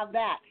to have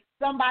that.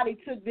 Somebody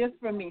took this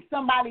from me.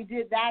 Somebody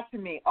did that to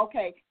me.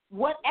 Okay,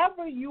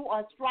 whatever you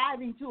are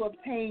striving to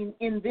obtain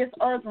in this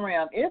earth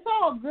realm, it's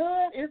all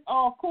good, it's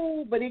all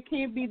cool, but it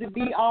can't be the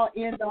be-all,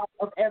 end-all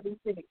of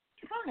everything.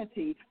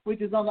 Eternity, which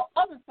is on the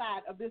other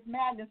side of this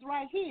madness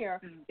right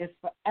here, is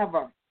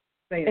forever.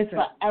 It's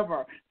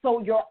forever. So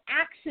your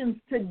actions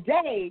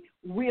today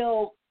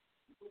will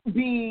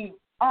be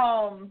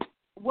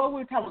what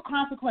we're talking about,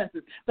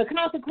 consequences. The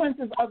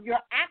consequences of your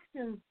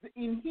actions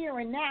in here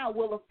and now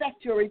will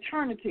affect your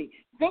eternity.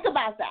 Think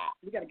about that.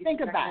 We gotta get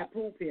Think about it.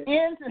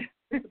 In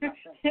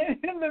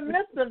the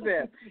midst of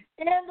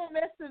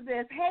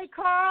this. Hey,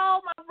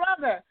 Carl, my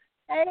brother.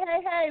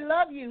 Hey,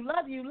 love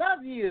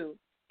you.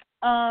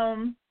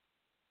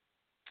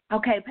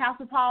 Okay,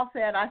 Pastor Paul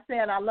said,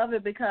 I love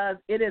it because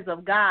it is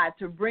of God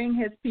to bring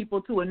his people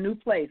to a new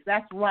place.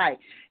 That's right.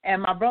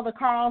 And my brother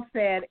Carl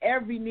said,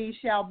 every knee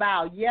shall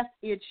bow. Yes,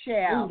 it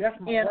shall.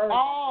 Ooh, in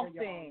all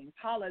things.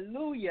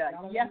 Hallelujah.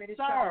 Yes,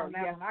 sir.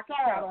 Yes, I can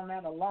shout on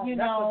that alone.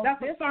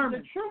 That's this a sermon.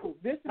 is the truth.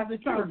 This is that's the a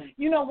truth.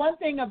 sermon. One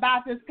thing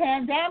about this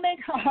pandemic,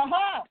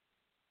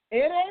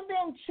 it ain't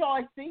been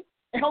choicey,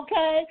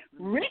 okay?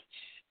 Rich,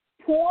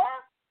 poor,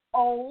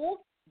 old,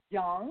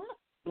 young,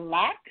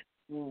 black,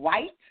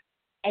 white,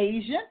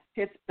 Asian,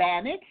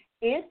 Hispanic,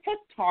 it has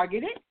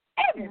targeted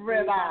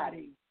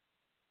everybody.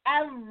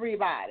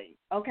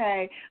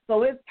 Okay?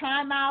 So it's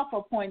time out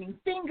for pointing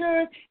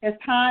fingers. It's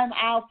time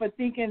out for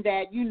thinking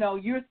that,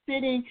 you're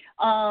sitting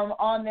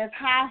on this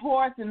high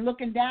horse and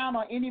looking down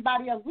on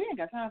anybody else. We ain't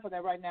got time for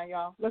that right now,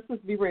 y'all. Let's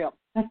just be real.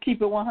 Let's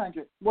keep it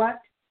 100.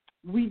 What?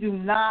 We do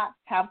not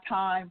have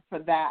time for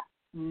that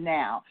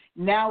now.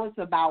 Now it's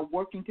about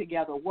working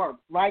together,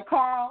 right,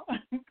 Carl?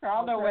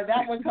 Carl, know where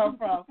that would come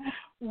from.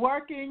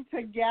 Working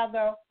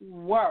together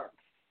works.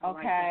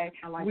 Okay,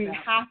 I like we that.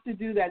 have to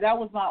do that. That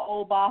was my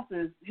old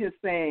boss's his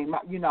saying.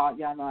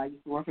 Y'all know I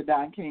used to work for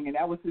Don King, and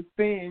that was his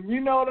thing.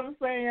 You know what I'm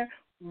saying?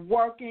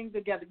 Working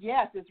together.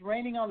 Yes, it's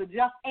raining on the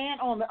just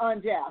and on the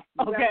unjust.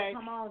 Okay,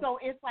 so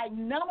it's like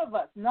none of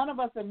us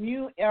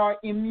are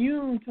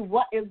immune to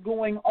what is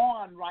going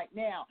on right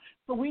now.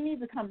 So we need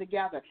to come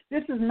together.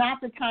 This is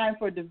not the time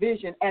for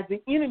division, as the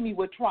enemy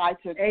would try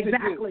to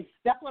exactly. do.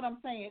 That's what I'm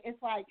saying.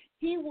 It's like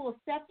he will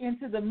step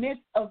into the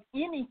midst of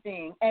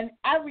anything and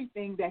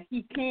everything that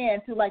he can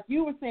to, like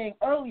you were saying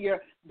earlier,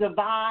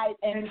 divide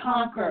and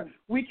conquer.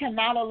 We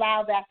cannot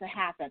allow that to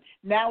happen.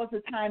 Now is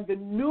the time, the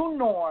new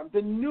norm,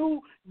 the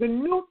new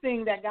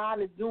thing that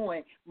God is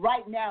doing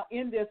right now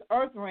in this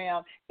earth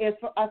realm is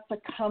for us to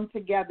come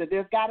together.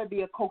 There's got to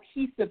be a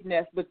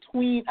cohesiveness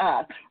between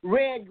us.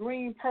 Red,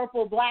 green,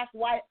 purple, black,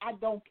 white, I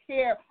don't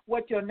care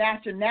what your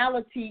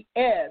nationality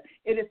is.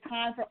 It is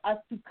time for us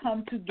to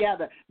come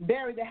together.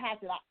 Bury the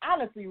hatchet. I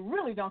honestly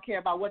really don't care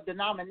about what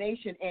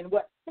denomination and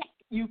what sect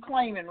you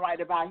claiming right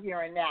about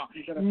here and now.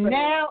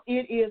 Now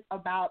it is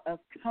about us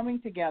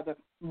coming together,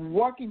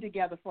 working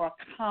together for a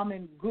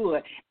common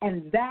good,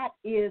 and that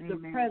is the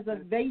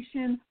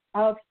preservation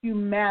of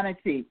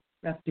humanity.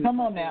 Come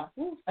on now.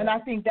 And I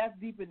think that's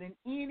deeper than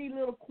any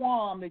little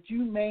qualm that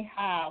you may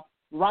have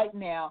right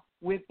now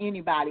with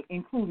anybody,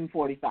 including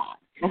 45.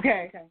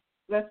 Okay?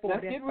 Let's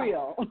get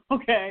real.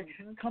 Okay?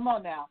 Come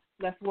on now.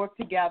 Let's work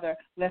together.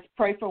 Let's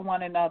pray for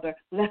one another.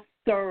 Let's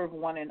serve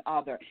one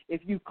another. If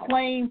you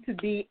claim to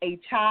be a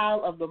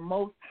child of the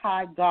Most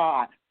High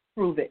God,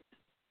 prove it.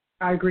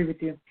 I agree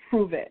with you.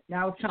 Prove it.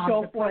 Now it's time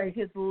show to forth pray.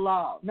 His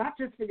love. Not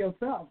just for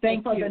yourself,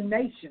 Thank but for you. the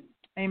nation.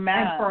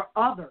 Amen. And for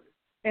others.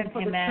 And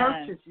for Amen.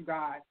 the churches, you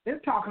guys. They're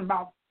talking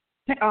about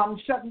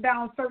shutting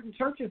down certain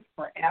churches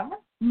forever.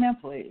 Man,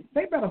 please.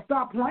 They better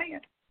stop playing.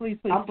 Please,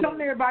 please, I'm please.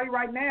 telling everybody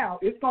right now,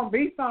 it's going to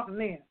be something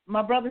then.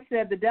 My brother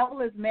said, the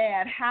devil is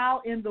mad.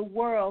 How in the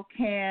world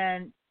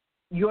can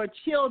your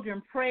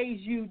children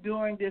praise you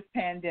during this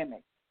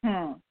pandemic?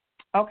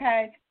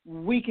 Okay?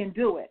 We can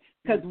do it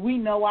because we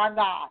know our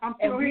God.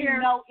 And we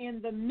know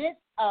in the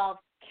midst of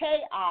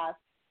chaos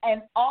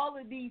and all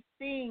of these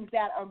things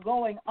that are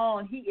going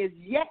on, He is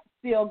yet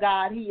still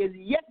God. He is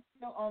yet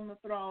still on the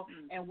throne,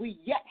 and we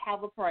yet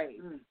have a praise.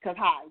 Because,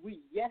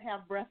 we yet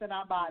have breath in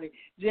our body.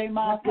 J.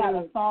 Moss had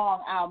a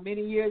song out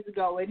many years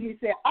ago, and he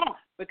said,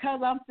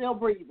 because I'm still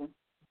breathing.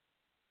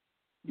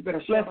 You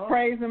better Let's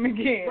praise Him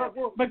again.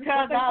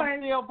 Because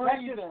I'm still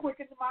breathing.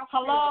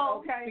 Hello?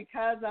 Okay.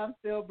 Because I'm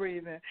still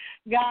breathing.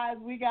 Guys,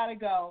 we got to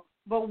go.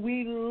 But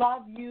we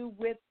love you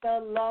with the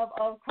love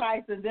of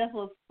Christ, and this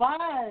was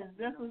fun.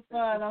 This was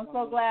fun. I'm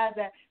so glad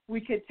that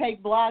we could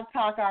take Blog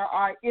Talk,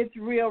 our It's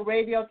Real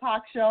radio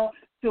talk show,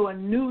 to a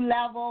new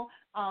level.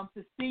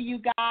 To see you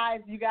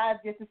guys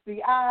get to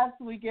see us.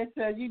 We get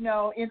to,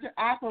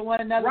 interact with one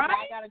another. Right?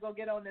 I got to go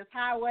get on this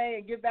highway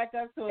and get back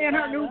up to it. In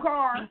her new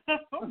car.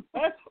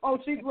 Oh,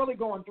 she's really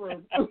going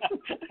through.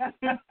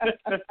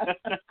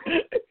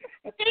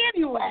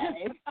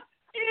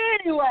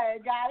 Anyway,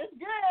 God is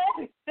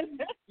good.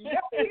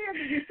 Yep, it is.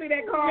 Did you see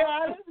that car?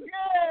 God is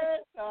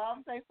good. So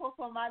I'm thankful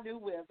for my new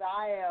whip.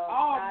 I am.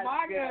 Oh, God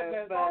my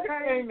goodness.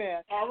 Okay.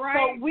 Amen. All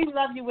right. So we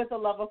love you with the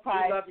love of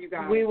Christ. We love you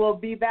guys. We will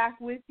be back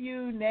with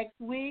you next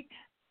week.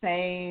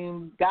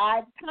 Same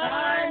God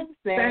time,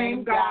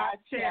 same God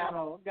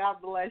channel. God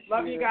bless you.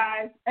 Love you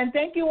guys. And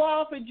thank you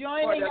all for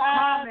joining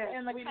us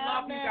in the we comments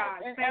love you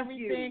guys. and Thank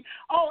everything. You.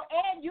 Oh,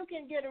 and you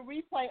can get a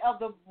replay of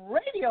the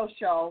radio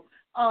show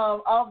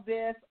of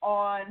this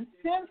on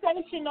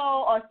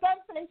Sensational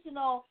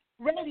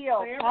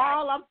Radio.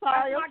 Paul, I'm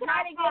sorry. I'm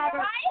trying to get it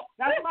right.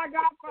 That's my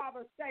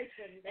godfather's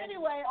station.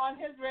 Anyway, on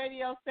his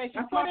radio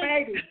station. That's my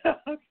baby.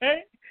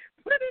 Okay.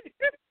 Put it in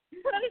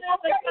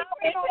the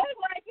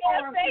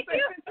comments. Thank you.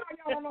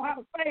 Y'all don't know how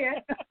to say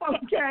it.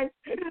 Okay.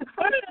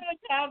 Put it in the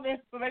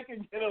comments so they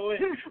can get a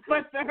link.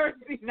 But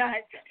Thursday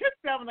night at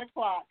 7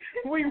 o'clock,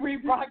 we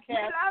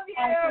rebroadcast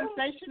on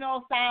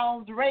Sensational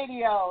Sounds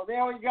Radio.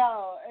 There we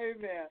go.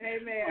 Amen.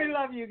 Amen. We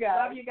love you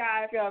guys. Love you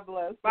guys. God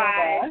bless.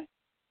 Bye. Bye-bye.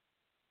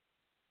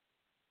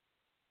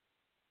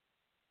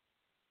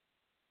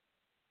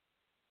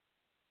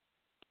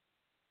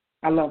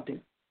 I loved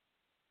it.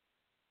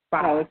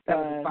 5. That was That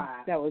fun. was a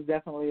 5. That was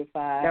definitely a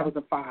 5. That was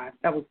a 5.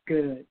 That was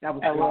good. That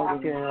was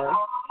good.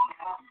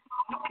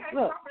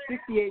 Look,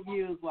 68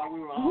 views while we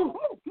were on.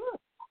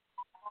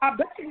 I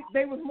bet you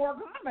there was more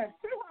comments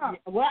too, huh?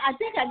 Well, I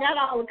think I got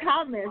all the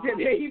comments, and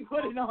then he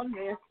put it on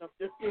there. So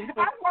That's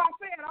why I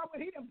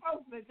said he didn't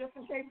post it just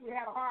in case we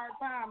had a hard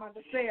time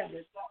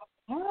understanding.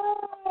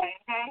 Hey,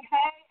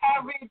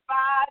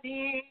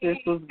 everybody. This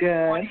was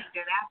good.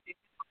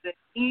 Good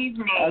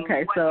evening.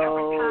 Okay,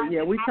 so,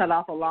 we cut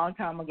off a long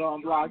time ago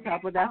on Blog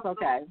Talk, but that's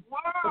okay. It's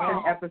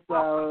an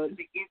episode.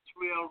 The It's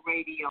Real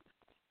Radio